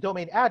look at a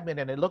domain admin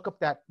and I look up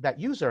that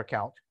user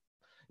account,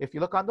 if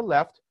you look on the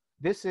left,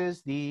 this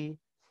is the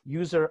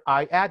user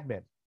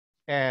iadmin.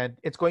 And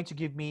it's going to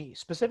give me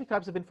specific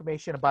types of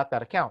information about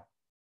that account.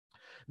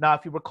 Now,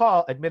 if you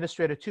recall,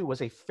 administrator 2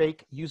 was a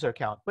fake user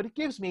account, but it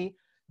gives me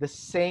the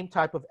same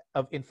type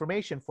of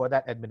information for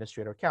that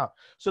administrator account.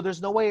 So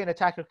there's no way an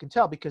attacker can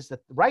tell because the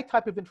right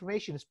type of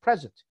information is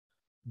present,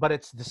 but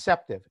it's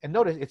deceptive. And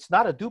notice, it's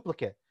not a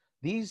duplicate.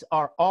 These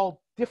are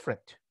all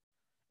different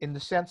in the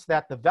sense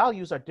that the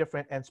values are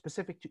different and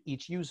specific to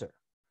each user.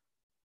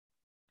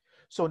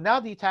 So now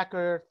the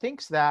attacker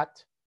thinks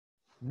that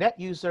net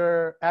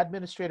user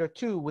administrator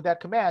 2, with that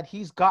command,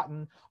 he's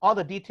gotten all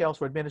the details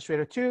for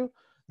administrator 2.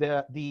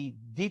 The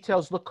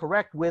details look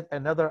correct with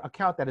another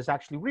account that is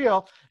actually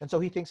real, and so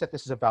he thinks that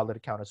this is a valid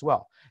account as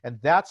well. And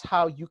that's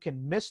how you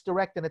can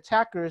misdirect an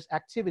attacker's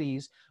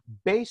activities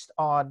based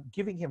on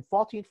giving him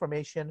faulty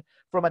information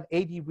from an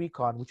AD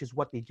recon, which is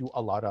what they do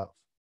a lot of.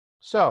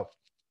 So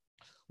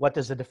what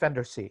does the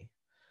defender see?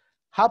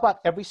 How about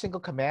every single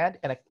command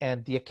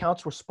and the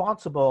accounts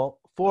responsible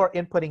for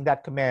inputting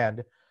that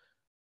command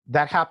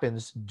that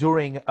happens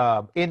during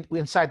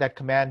inside that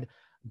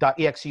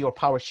command.exe or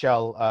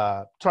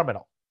PowerShell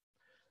terminal?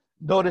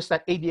 Notice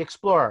that AD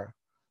Explorer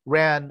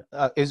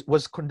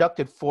was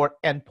conducted for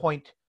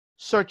endpoint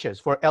searches,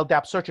 for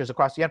LDAP searches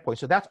across the endpoint.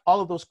 So that's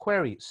all of those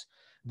queries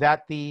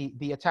that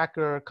the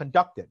attacker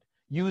conducted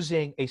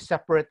using a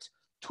separate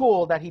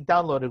tool that he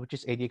downloaded, which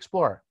is AD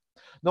Explorer.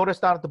 Notice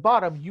down at the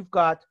bottom, you've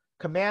got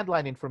command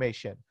line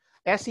information.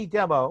 SE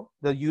Demo,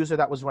 the user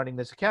that was running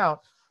this account,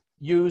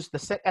 used the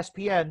set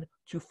SPN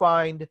to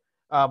find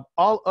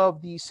all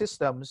of the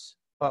systems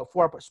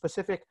for a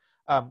specific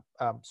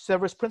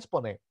service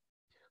principal name.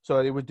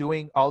 So they were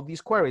doing all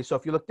these queries. So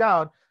if you look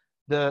down,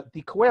 the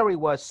query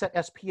was set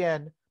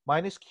SPN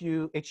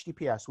 -Q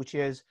HTTPS, which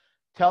is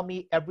tell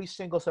me every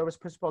single service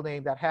principal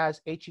name that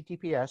has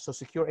HTTPS, so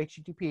secure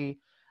HTTP,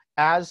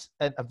 as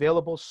an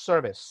available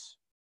service.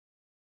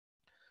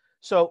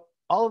 So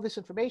all of this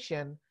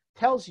information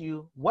tells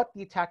you what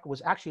the attacker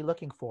was actually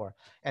looking for.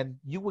 And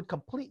you would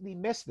completely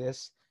miss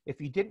this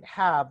if you didn't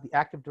have the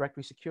Active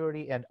Directory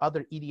security and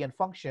other EDN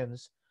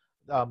functions,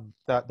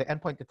 the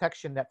endpoint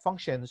detection net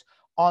functions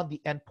on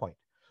the endpoint.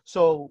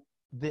 So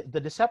the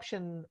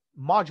deception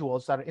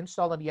modules that are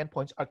installed on the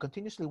endpoints are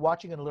continuously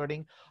watching and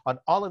learning on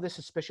all of the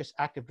suspicious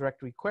Active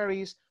Directory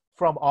queries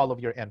from all of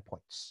your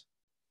endpoints.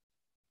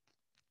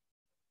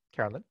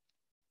 Carolyn?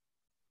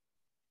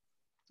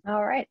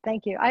 All right,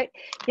 thank you.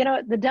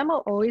 The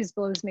demo always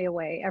blows me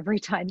away every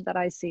time that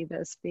I see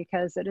this,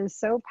 because it is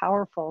so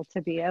powerful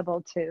to be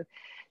able to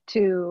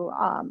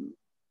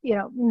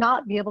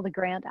not be able to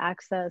grant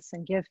access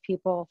and give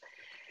people,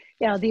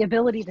 the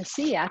ability to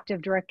see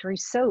Active Directory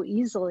so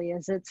easily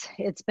as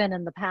it's been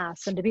in the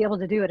past, and to be able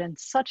to do it in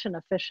such an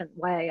efficient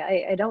way.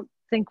 I don't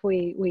think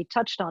we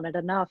touched on it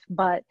enough,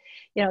 but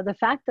the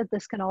fact that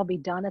this can all be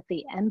done at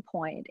the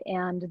endpoint,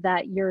 and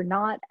that you're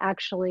not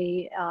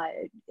actually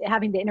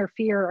having to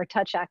interfere or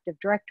touch Active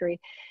Directory,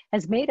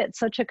 has made it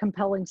such a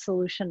compelling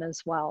solution as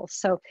well.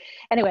 So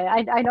anyway,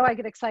 I know I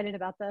get excited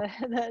about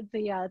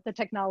the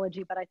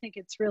technology, but I think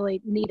it's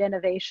really neat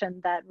innovation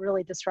that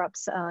really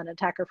disrupts an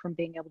attacker from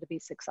being able to be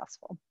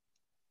successful.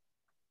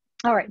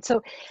 All right,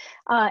 so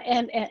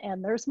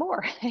and there's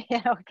more.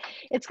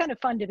 It's kind of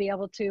fun to be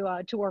able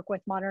to work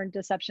with modern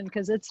deception,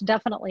 because it's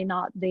definitely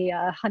not the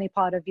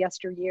honeypot of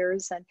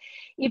yesteryears, and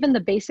even the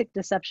basic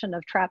deception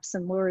of traps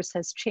and lures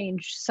has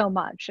changed so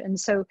much. And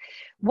so,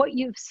 what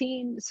you've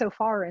seen so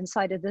far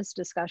inside of this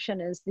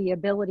discussion is the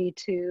ability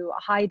to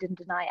hide and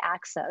deny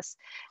access.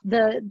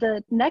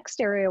 The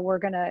next area we're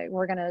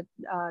gonna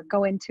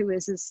go into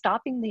is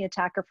stopping the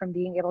attacker from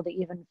being able to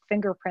even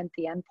fingerprint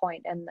the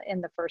endpoint in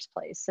the first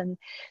place. And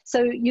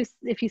so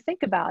if you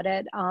think about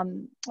it,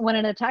 when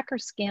an attacker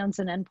scans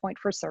an endpoint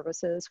for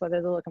services,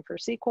 whether they're looking for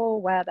SQL,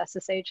 web,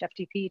 SSH,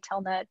 FTP,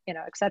 Telnet,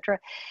 et cetera,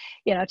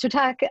 to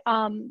attack,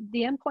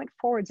 the endpoint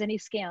forwards any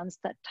scans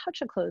that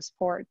touch a closed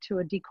port to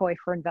a decoy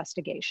for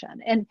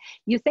investigation. And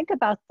you think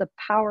about the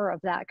power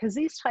of that, because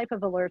these type of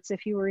alerts,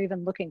 if you were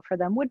even looking for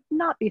them, would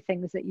not be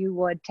things that you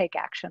would take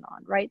action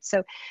on, right?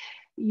 So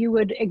you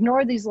would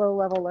ignore these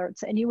low-level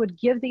alerts, and you would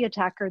give the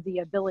attacker the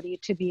ability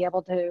to be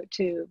able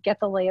to get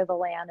the lay of the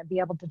land and be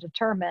able to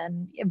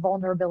determine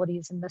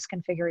vulnerabilities and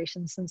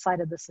misconfigurations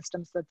inside of the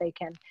systems that they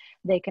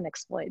can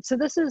exploit. So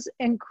this is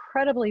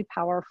incredibly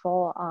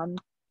powerful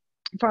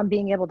from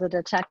being able to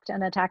detect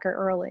an attacker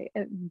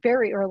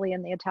very early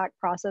in the attack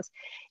process,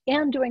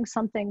 and doing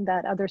something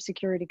that other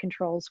security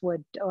controls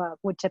would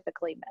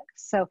typically miss.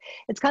 So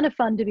it's kind of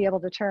fun to be able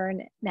to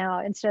turn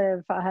now,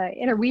 instead of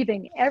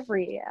interweaving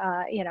every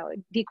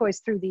decoys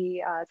through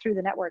the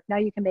network. Now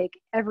you can make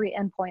every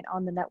endpoint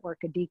on the network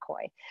a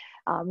decoy,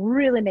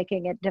 really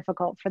making it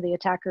difficult for the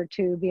attacker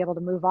to be able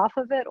to move off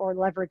of it or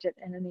leverage it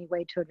in any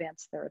way to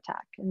advance their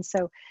attack. And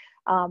so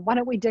why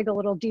don't we dig a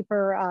little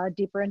deeper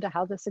into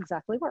how this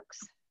exactly works?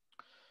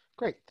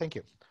 Great, thank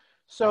you.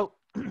 So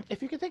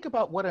if you can think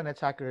about what an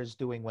attacker is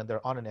doing when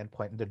they're on an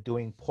endpoint and they're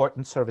doing port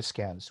and service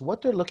scans,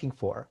 what they're looking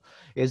for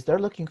is they're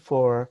looking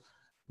for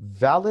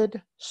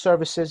valid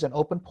services and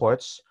open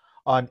ports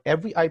on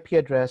every IP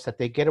address that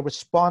they get a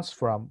response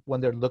from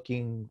when they're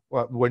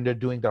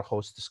doing their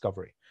host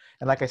discovery.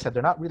 And like I said,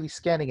 they're not really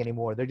scanning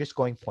anymore. They're just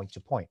going point to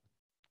point.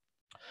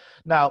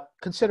 Now,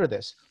 consider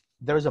this.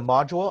 There's a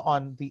module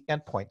on the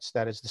endpoints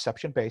that is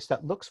deception-based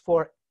that looks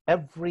for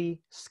every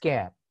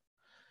scan.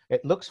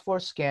 It looks for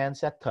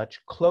scans that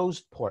touch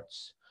closed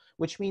ports,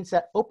 which means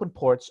that open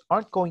ports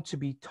aren't going to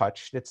be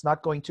touched. It's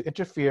not going to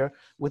interfere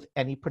with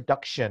any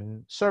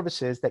production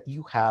services that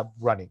you have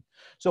running.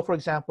 So for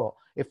example,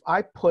 if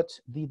I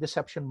put the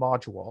deception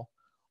module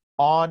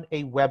on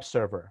a web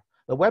server,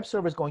 the web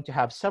server is going to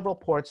have several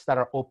ports that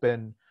are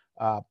open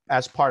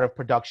as part of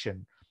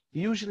production.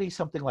 Usually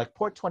something like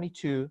port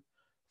 22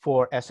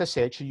 for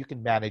SSH, so you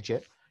can manage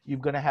it. You're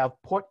going to have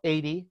port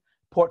 80,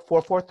 port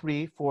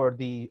 443 for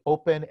the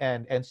open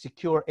and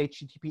secure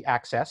HTTP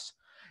access.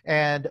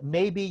 And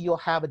maybe you'll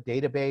have a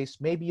database,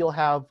 maybe you'll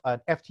have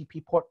an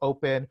FTP port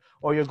open,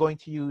 or you're going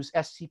to use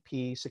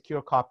SCP,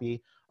 secure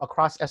copy,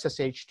 across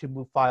SSH to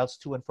move files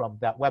to and from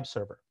that web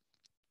server.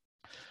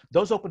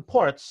 Those open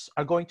ports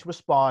are going to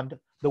respond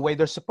the way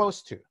they're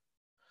supposed to.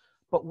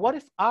 But what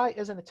if I,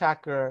 as an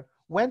attacker,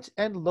 went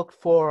and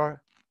looked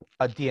for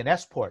a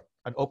DNS port,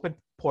 an open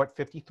port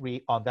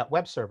 53 on that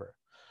web server?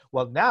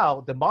 Well,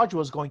 now the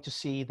module is going to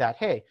see that,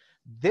 hey,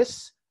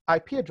 this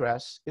IP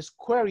address is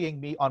querying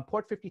me on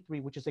port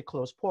 53, which is a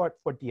closed port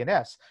for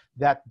DNS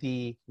that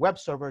the web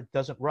server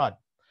doesn't run.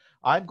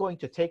 I'm going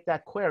to take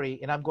that query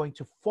and I'm going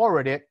to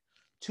forward it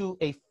to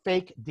a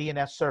fake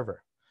DNS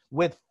server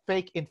with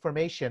fake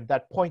information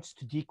that points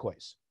to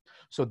decoys.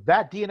 So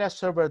that DNS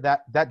server,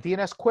 that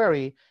DNS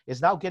query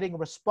is now getting a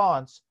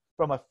response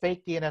from a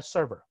fake DNS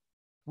server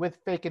with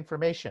fake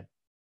information.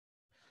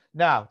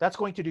 Now, that's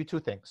going to do two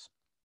things.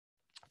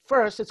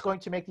 First, it's going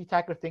to make the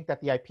attacker think that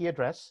the IP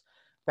address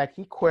that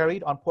he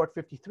queried on port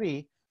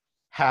 53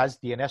 has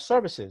DNS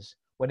services,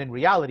 when in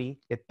reality,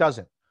 it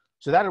doesn't.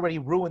 So that already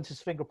ruins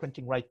his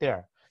fingerprinting right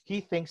there.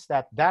 He thinks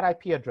that that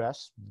IP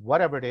address,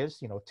 whatever it is,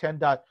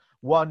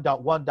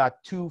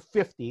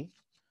 10.1.1.250,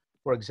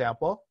 for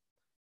example,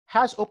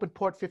 has open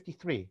port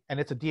 53, and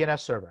it's a DNS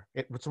server.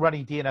 It's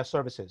running DNS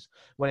services,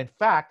 when in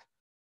fact,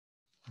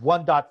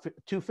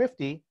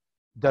 1.250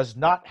 does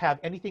not have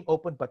anything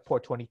open but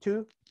port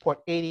 22, port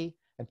 80,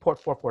 and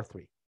port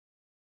 443.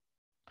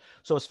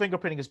 So his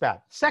fingerprinting is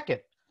bad.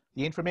 Second,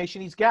 the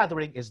information he's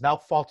gathering is now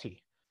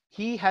faulty.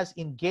 He has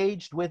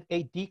engaged with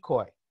a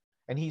decoy,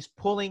 and he's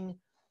pulling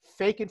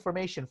fake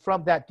information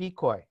from that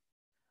decoy.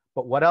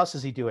 But what else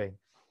is he doing?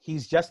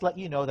 He's just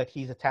letting you know that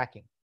he's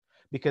attacking,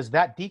 because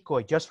that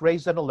decoy just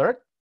raised an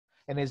alert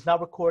and is now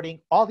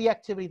recording all the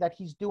activity that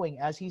he's doing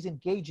as he's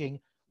engaging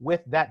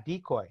with that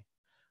decoy,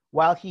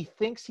 while he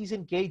thinks he's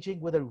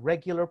engaging with a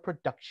regular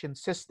production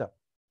system.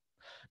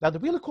 Now, the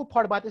really cool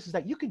part about this is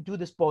that you can do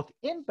this both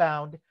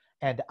inbound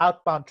and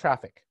outbound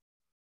traffic.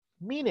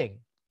 Meaning,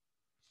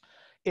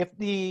 if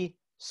the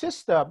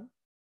system,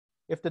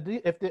 if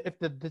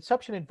the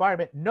deception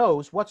environment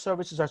knows what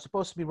services are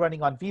supposed to be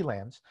running on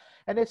VLANs,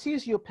 and it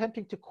sees you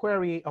attempting to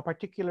query a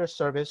particular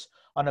service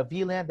on a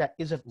VLAN that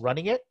isn't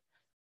running it,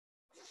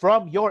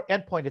 from your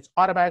endpoint, it's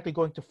automatically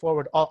going to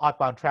forward all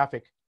outbound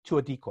traffic to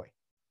a decoy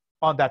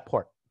on that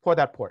port, for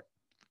that port.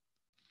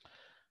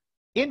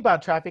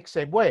 Inbound traffic,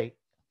 same way,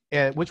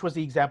 which was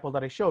the example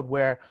that I showed,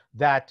 where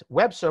that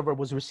web server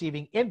was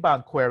receiving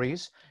inbound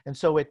queries, and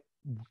so it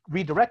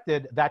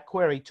redirected that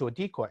query to a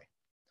decoy.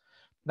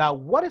 Now,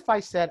 what if I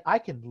said I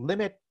can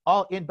limit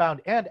all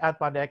inbound and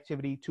outbound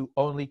activity to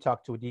only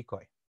talk to a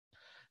decoy?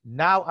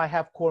 Now I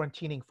have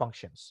quarantining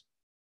functions.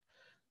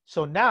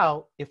 So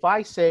now, if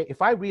I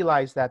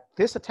realize that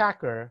this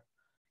attacker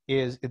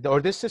or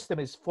this system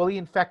is fully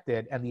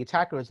infected and the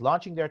attacker is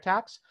launching their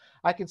attacks,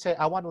 I can say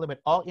I want to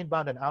limit all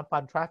inbound and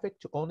outbound traffic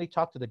to only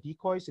talk to the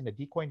decoys in the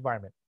decoy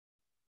environment.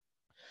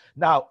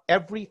 Now,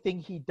 everything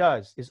he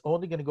does is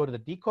only going to go to the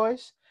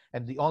decoys,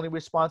 and the only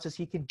responses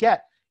he can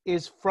get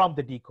is from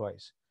the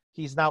decoys.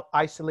 He's now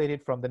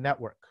isolated from the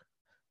network.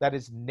 That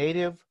is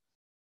native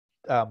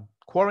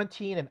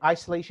quarantine and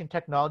isolation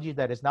technology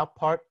that is now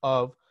part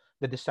of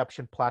the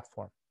deception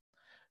platform.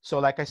 So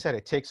like I said,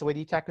 it takes away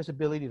the attacker's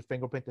ability to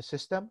fingerprint the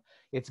system.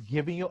 It's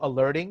giving you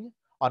alerting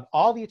on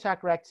all the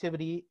attacker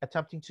activity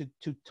attempting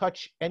to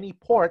touch any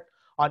port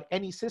on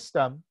any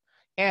system,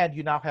 and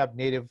you now have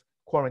native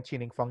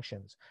quarantining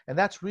functions. And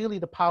that's really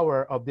the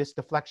power of this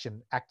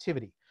deflection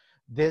activity.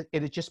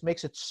 It just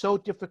makes it so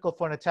difficult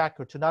for an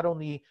attacker to not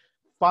only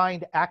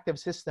find active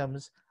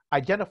systems,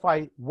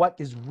 identify what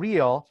is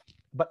real,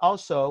 but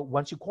also,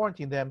 once you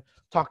quarantine them,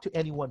 talk to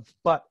anyone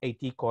but a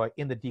decoy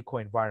in the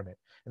decoy environment.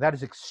 And that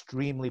is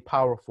extremely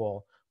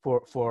powerful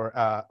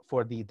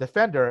for the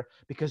defender,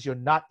 because you're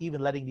not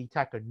even letting the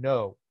attacker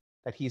know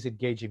that he's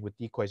engaging with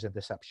decoys and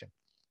deception.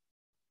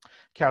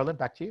 Carolyn,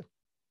 back to you.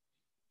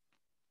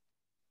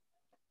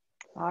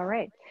 All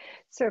right.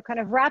 So kind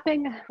of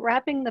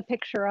wrapping the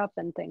picture up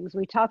and things,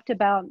 we talked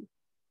about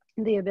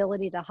the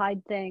ability to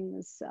hide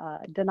things,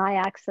 deny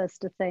access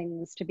to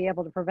things, to be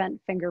able to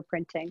prevent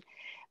fingerprinting.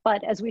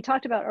 But as we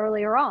talked about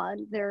earlier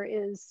on, there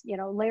is,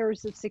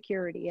 layers of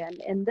security. And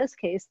in this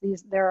case,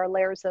 there are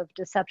layers of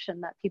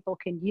deception that people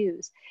can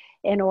use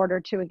in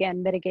order to,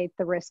 again, mitigate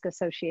the risk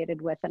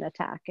associated with an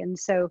attack. And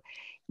so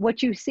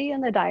what you see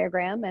in the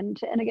diagram, and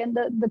again,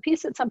 the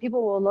piece that some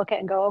people will look at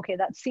and go, okay,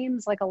 that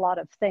seems like a lot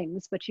of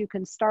things, but you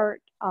can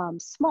start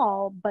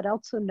small, but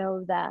also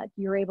know that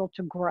you're able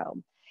to grow.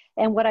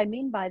 And what I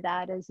mean by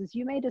that is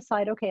you may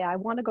decide, okay, I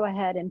want to go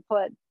ahead and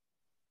put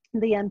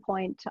the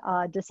endpoint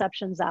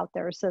deceptions out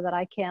there so that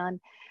I can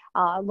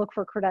look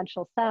for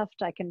credential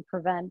theft. I can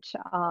prevent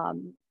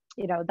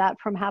that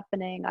from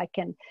happening. I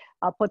can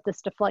put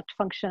this deflect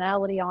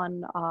functionality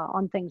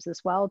on things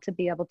as well to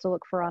be able to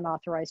look for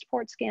unauthorized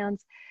port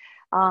scans.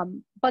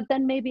 But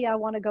then maybe I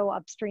want to go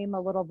upstream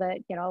a little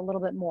bit, a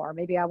little bit more.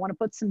 Maybe I want to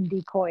put some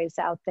decoys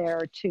out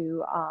there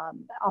to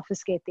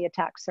obfuscate the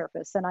attack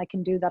surface. And I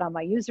can do that on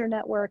my user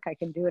network. I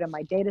can do it in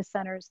my data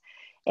centers.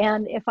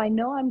 And if I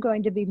know I'm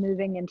going to be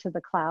moving into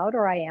the cloud,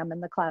 or I am in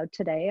the cloud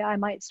today, I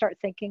might start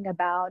thinking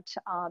about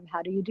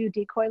how do you do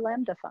decoy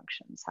Lambda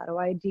functions? How do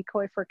I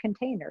decoy for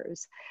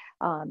containers?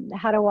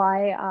 How do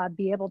I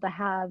be able to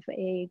have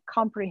a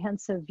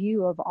comprehensive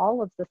view of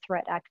all of the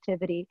threat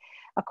activity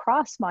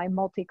across my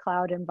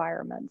multi-cloud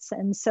environments?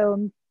 And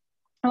so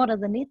one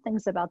of the neat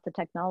things about the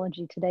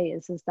technology today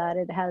is that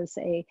it has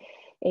a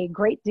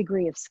great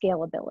degree of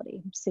scalability.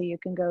 So you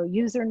can go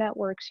user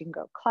networks, you can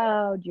go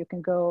cloud, you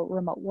can go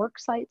remote work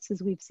sites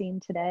as we've seen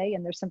today.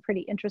 And there's some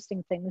pretty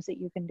interesting things that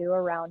you can do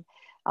around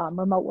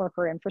remote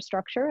worker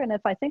infrastructure. And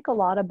if I think a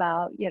lot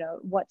about,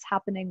 what's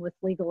happening with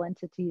legal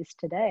entities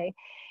today,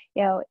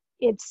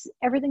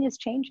 everything is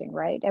changing,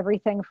 right?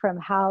 Everything from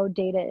how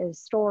data is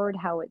stored,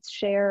 how it's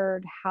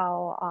shared,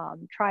 how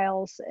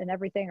trials and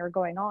everything are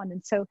going on.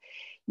 And so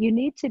you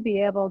need to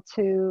be able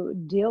to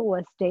deal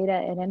with data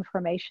and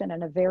information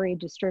in a very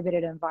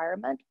distributed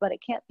environment, but it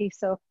can't be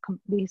so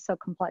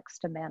complex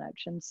to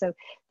manage. And so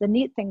the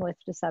neat thing with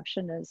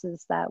deception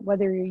is that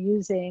whether you're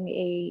using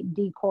a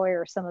decoy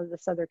or some of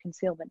this other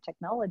concealment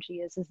technology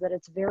is that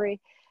it's very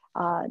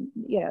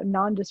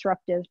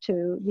non-disruptive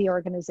to the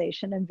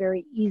organization and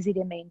very easy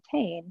to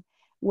maintain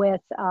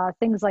with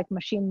things like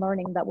machine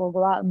learning that will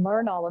go out and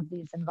learn all of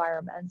these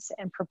environments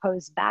and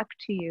propose back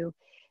to you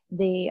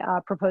the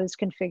proposed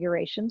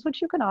configurations,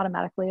 which you can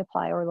automatically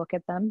apply or look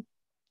at them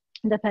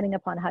depending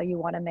upon how you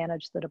want to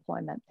manage the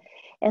deployment.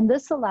 And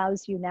this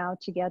allows you now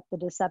to get the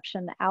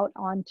deception out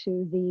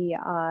onto the,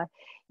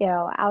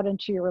 out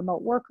into your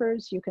remote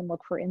workers. You can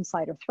look for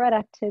insider threat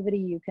activity.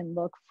 You can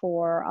look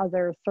for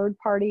other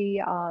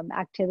third-party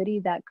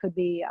activity that could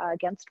be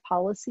against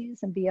policies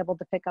and be able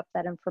to pick up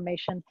that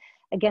information,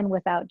 again,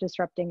 without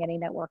disrupting any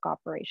network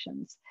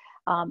operations.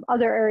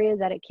 Other area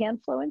that it can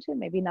flow into,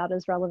 maybe not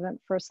as relevant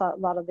for a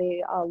lot of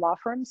the law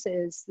firms,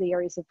 is the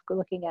areas of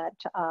looking at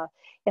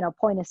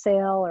point of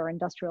sale or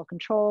industrial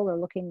control, or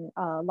looking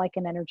like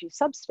an energy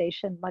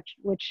substation,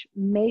 which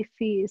may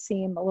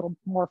seem a little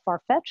more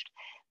far-fetched.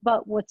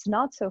 But what's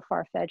not so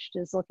far-fetched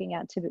is looking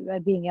at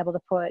being able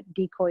to put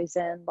decoys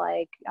in,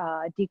 like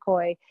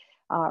decoy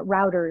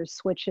routers,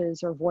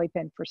 switches, or VoIP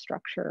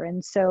infrastructure.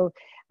 And so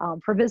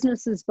for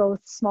businesses both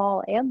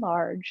small and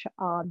large,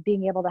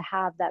 being able to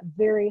have that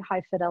very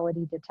high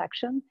fidelity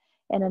detection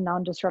in a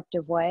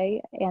non-disruptive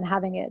way and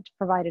having it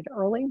provided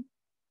early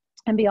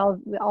and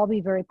all be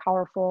very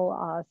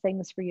powerful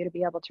things for you to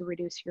be able to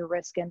reduce your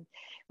risk and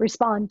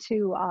respond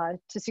to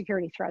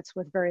security threats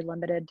with very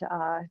limited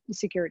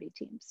security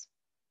teams.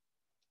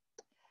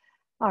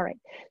 All right,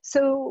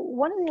 so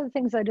one of the other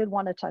things I did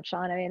want to touch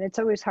on, it's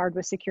always hard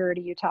with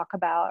security. You talk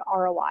about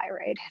ROI,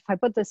 right? If I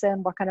put this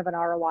in, what kind of an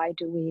ROI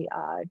do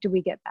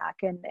we get back?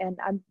 And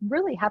I'm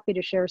really happy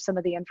to share some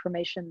of the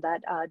information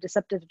that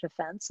Deceptive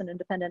Defense, an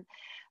independent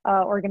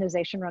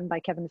organization run by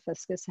Kevin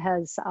Fiskus,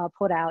 has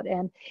put out.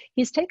 And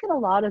he's taken a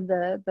lot of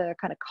the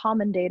kind of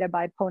common data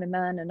by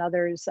Poneman and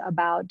others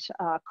about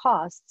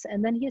costs,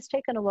 and then he's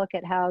taken a look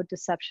at how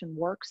deception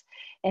works.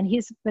 And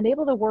he's been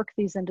able to work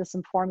these into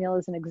some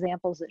formulas and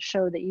examples that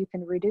show that you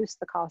can reduce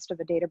the cost of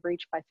a data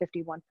breach by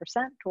 51%,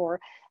 or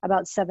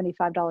about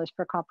 $75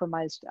 per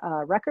compromised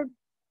record.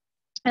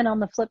 And on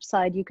the flip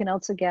side, you can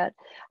also get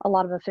a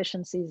lot of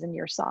efficiencies in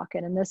your SOC.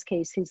 And in this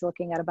case, he's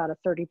looking at about a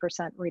 30%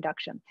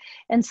 reduction.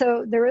 And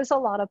so there is a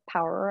lot of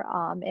power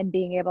in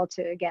being able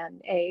to, again,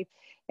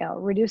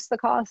 reduce the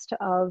cost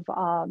of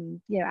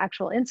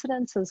actual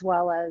incidents, as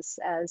well as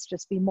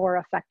just be more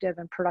effective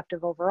and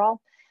productive overall,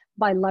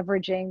 by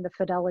leveraging the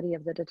fidelity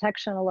of the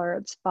detection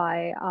alerts,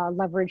 by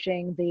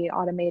leveraging the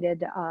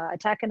automated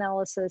attack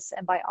analysis,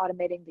 and by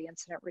automating the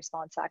incident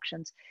response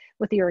actions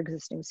with your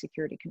existing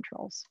security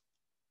controls.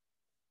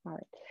 All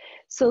right,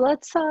 so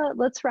let's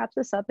wrap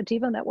this up.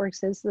 Attivo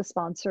Networks is the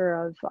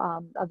sponsor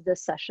of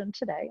this session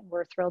today.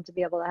 We're thrilled to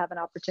be able to have an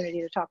opportunity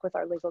to talk with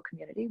our legal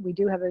community. We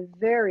do have a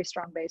very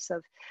strong base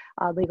of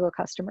legal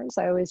customers.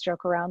 I always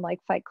joke around, like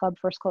Fight Club,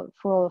 first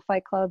rule of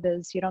Fight Club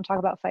is you don't talk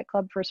about Fight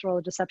Club. First rule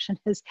of deception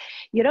is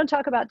you don't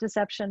talk about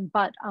deception.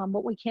 But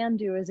what we can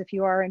do is, if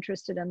you are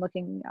interested in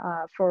looking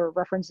for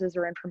references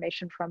or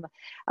information from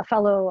a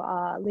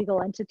fellow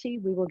legal entity,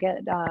 we will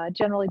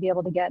generally be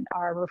able to get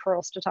our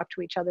referrals to talk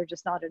to each other,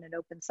 just not in an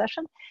open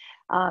session.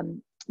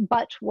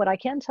 But what I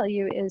can tell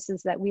you is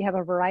that we have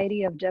a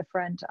variety of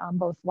different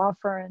both law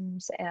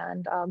firms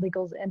and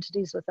legal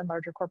entities within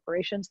larger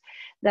corporations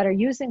that are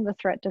using the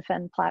Threat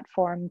Defend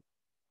platform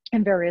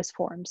in various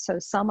forms. So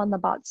some on the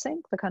BotSync,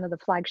 the kind of the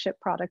flagship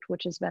product,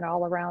 which has been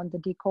all around the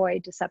decoy,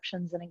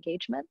 deceptions, and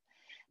engagement.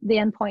 the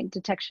endpoint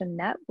detection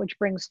net, which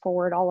brings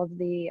forward all of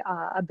the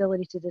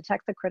ability to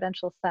detect the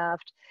credential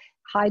theft,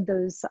 hide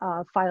those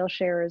file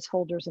shares,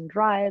 folders, and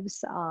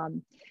drives,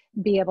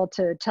 be able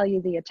to tell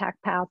you the attack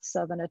paths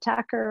of an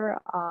attacker,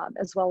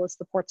 as well as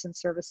the ports and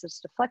services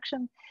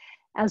deflection,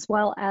 as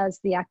well as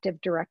the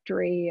Active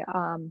Directory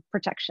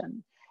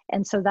protection.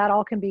 And so that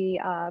all can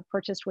be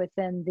purchased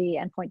within the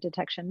endpoint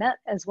detection net,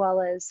 as well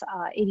as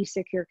AD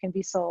Secure can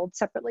be sold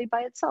separately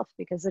by itself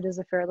because it is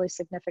a fairly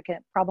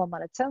significant problem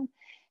on its own.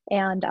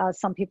 And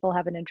some people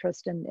have an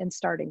interest in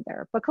starting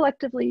there. But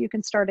collectively, you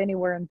can start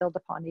anywhere and build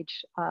upon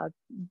each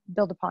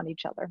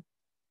other.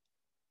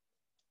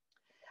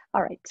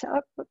 All right,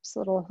 oops, a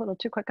little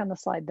too quick on the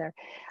slide there.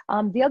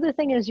 The other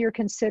thing is you're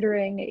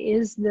considering,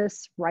 is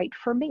this right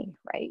for me,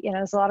 right? You know,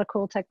 there's a lot of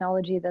cool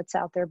technology that's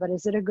out there, but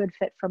is it a good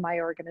fit for my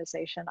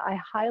organization? I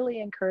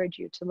highly encourage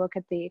you to look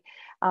at the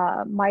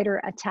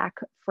MITRE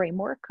ATT&CK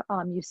framework.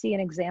 You see an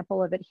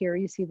example of it here.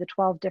 You see the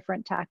 12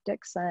 different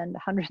tactics and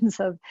hundreds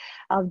of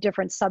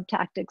different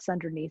sub-tactics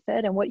underneath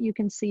it. And what you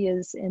can see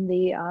is in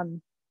the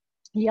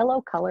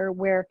yellow color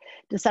where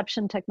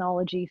deception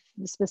technology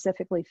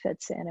specifically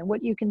fits in. And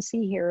what you can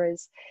see here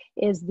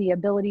is the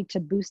ability to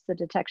boost the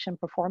detection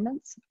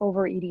performance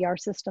over EDR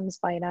systems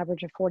by an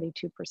average of 42%.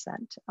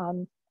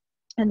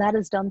 And that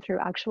is done through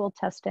actual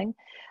testing,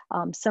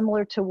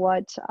 similar to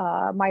what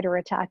MITRE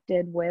ATT&CK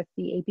did with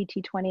the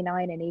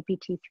APT29 and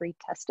APT3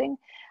 testing.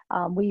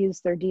 We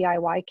used their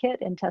DIY kit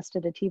and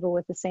tested Attivo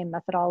with the same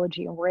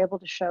methodology, and we're able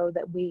to show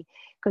that we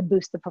could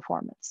boost the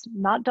performance.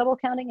 Not double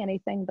counting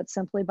anything, but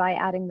simply by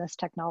adding this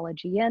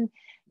technology in,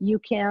 you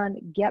can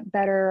get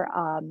better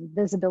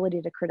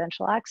visibility to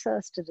credential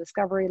access, to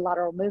discovery,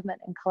 lateral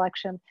movement, and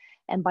collection.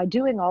 And by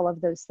doing all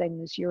of those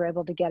things, you're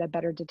able to get a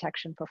better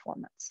detection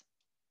performance.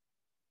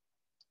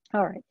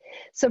 All right,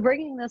 so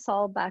bringing this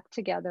all back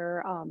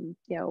together,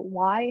 you know,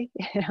 why,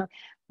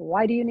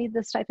 why do you need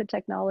this type of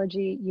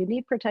technology? You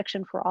need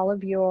protection for all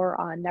of your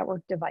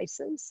network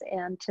devices.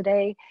 And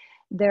today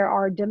there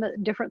are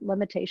different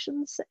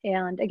limitations.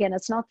 And again,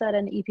 it's not that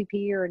an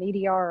EPP or an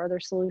EDR or other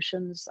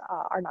solutions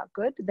are not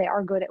good. They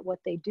are good at what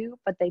they do,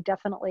 but they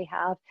definitely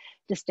have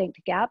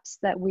distinct gaps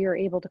that we are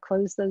able to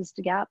close those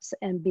gaps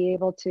and be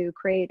able to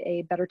create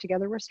a better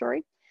together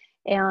story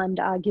and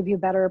give you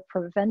better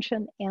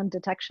prevention and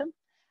detection.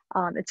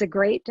 It's a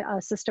great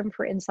system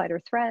for insider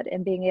threat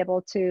and being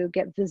able to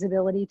get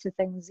visibility to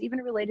things even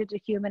related to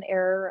human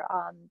error,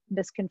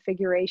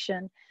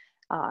 misconfiguration,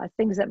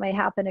 things that may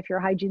happen if your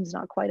hygiene's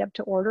not quite up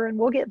to order. And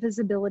we'll get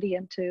visibility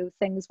into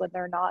things when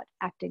they're not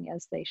acting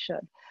as they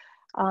should.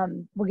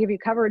 We'll give you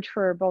coverage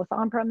for both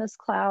on-premise,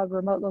 cloud,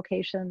 remote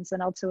locations,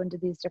 and also into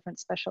these different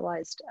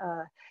specialized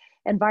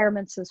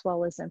environments as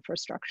well as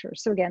infrastructure.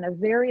 So again, a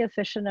very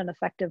efficient and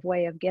effective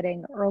way of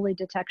getting early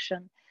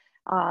detection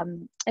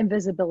and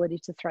visibility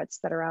to threats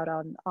that are out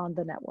on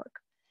the network.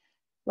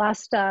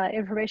 Last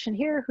information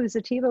here, who's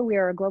Attivo? We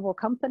are a global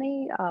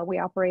company. We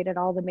operate in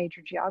all the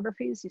major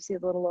geographies. You see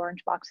the little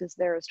orange boxes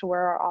there as to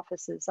where our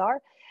offices are.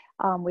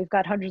 We've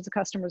got hundreds of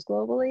customers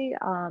globally.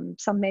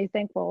 Some may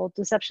think, well,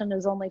 deception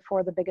is only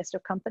for the biggest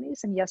of companies.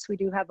 And yes, we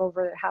do have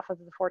over half of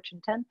the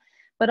Fortune 10,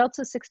 but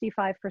also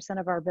 65%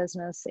 of our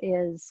business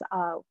is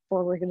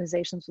for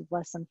organizations with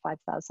less than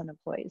 5,000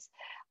 employees.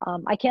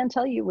 I can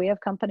tell you, we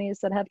have companies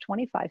that have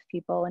 25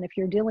 people. And if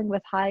you're dealing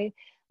with highly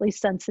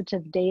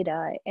sensitive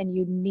data and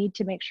you need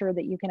to make sure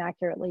that you can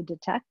accurately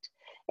detect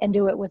and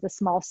do it with a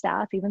small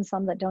staff, even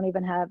some that don't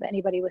even have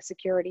anybody with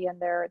security in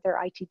their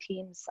IT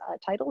teams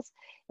titles,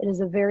 it is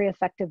a very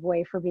effective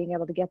way for being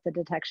able to get the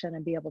detection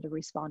and be able to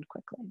respond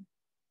quickly.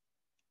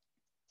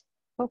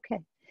 Okay,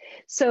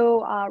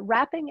 so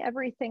wrapping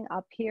everything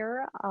up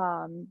here,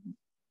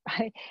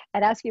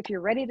 I'd ask you if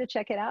you're ready to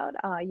check it out.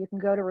 You can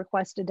go to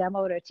request a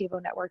demo to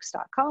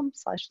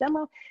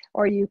attivonetworks.com/demo,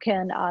 or you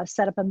can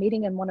set up a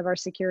meeting and one of our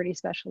security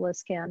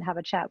specialists can have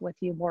a chat with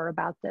you more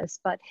about this.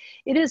 But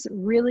it is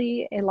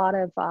really a lot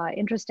of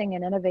interesting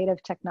and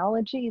innovative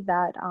technology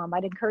that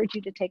I'd encourage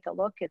you to take a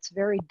look. It's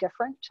very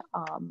different.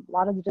 A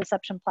lot of the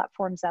deception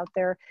platforms out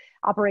there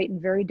operate in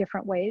very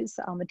different ways.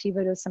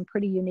 Attivo does some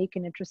pretty unique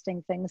and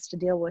interesting things to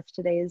deal with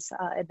today's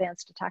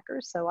advanced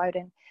attackers. So I'd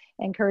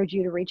encourage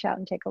you to reach out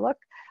and take a look.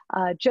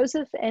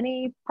 Joseph,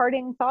 any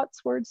parting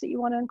thoughts, words that you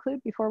want to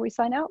include before we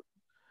sign out?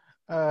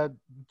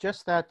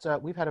 Just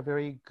that we've had a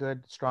very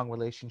good, strong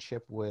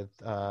relationship with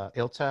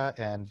ILTA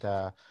and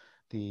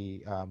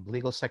the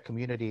legal sec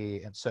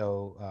community. And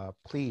so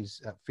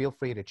please feel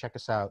free to check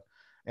us out.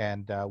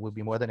 And we'll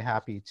be more than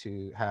happy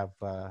to have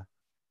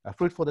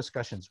fruitful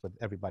discussions with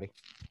everybody.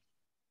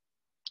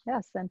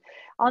 Yes, and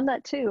on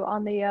that too,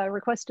 on the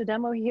request a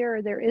demo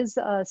here, there is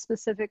a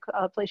specific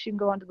place you can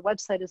go onto the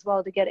website as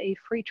well to get a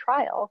free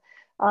trial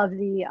of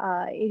the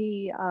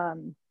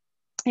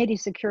AD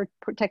Secure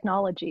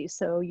technology.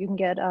 So you can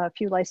get a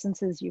few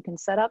licenses you can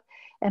set up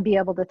and be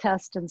able to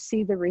test and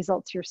see the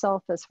results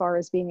yourself as far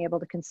as being able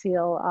to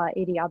conceal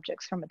AD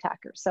objects from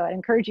attackers. So I'd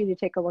encourage you to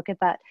take a look at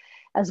that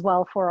as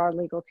well for our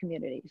legal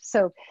community.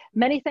 So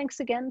many thanks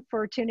again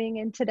for tuning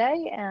in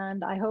today,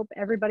 and I hope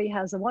everybody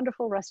has a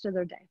wonderful rest of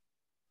their day.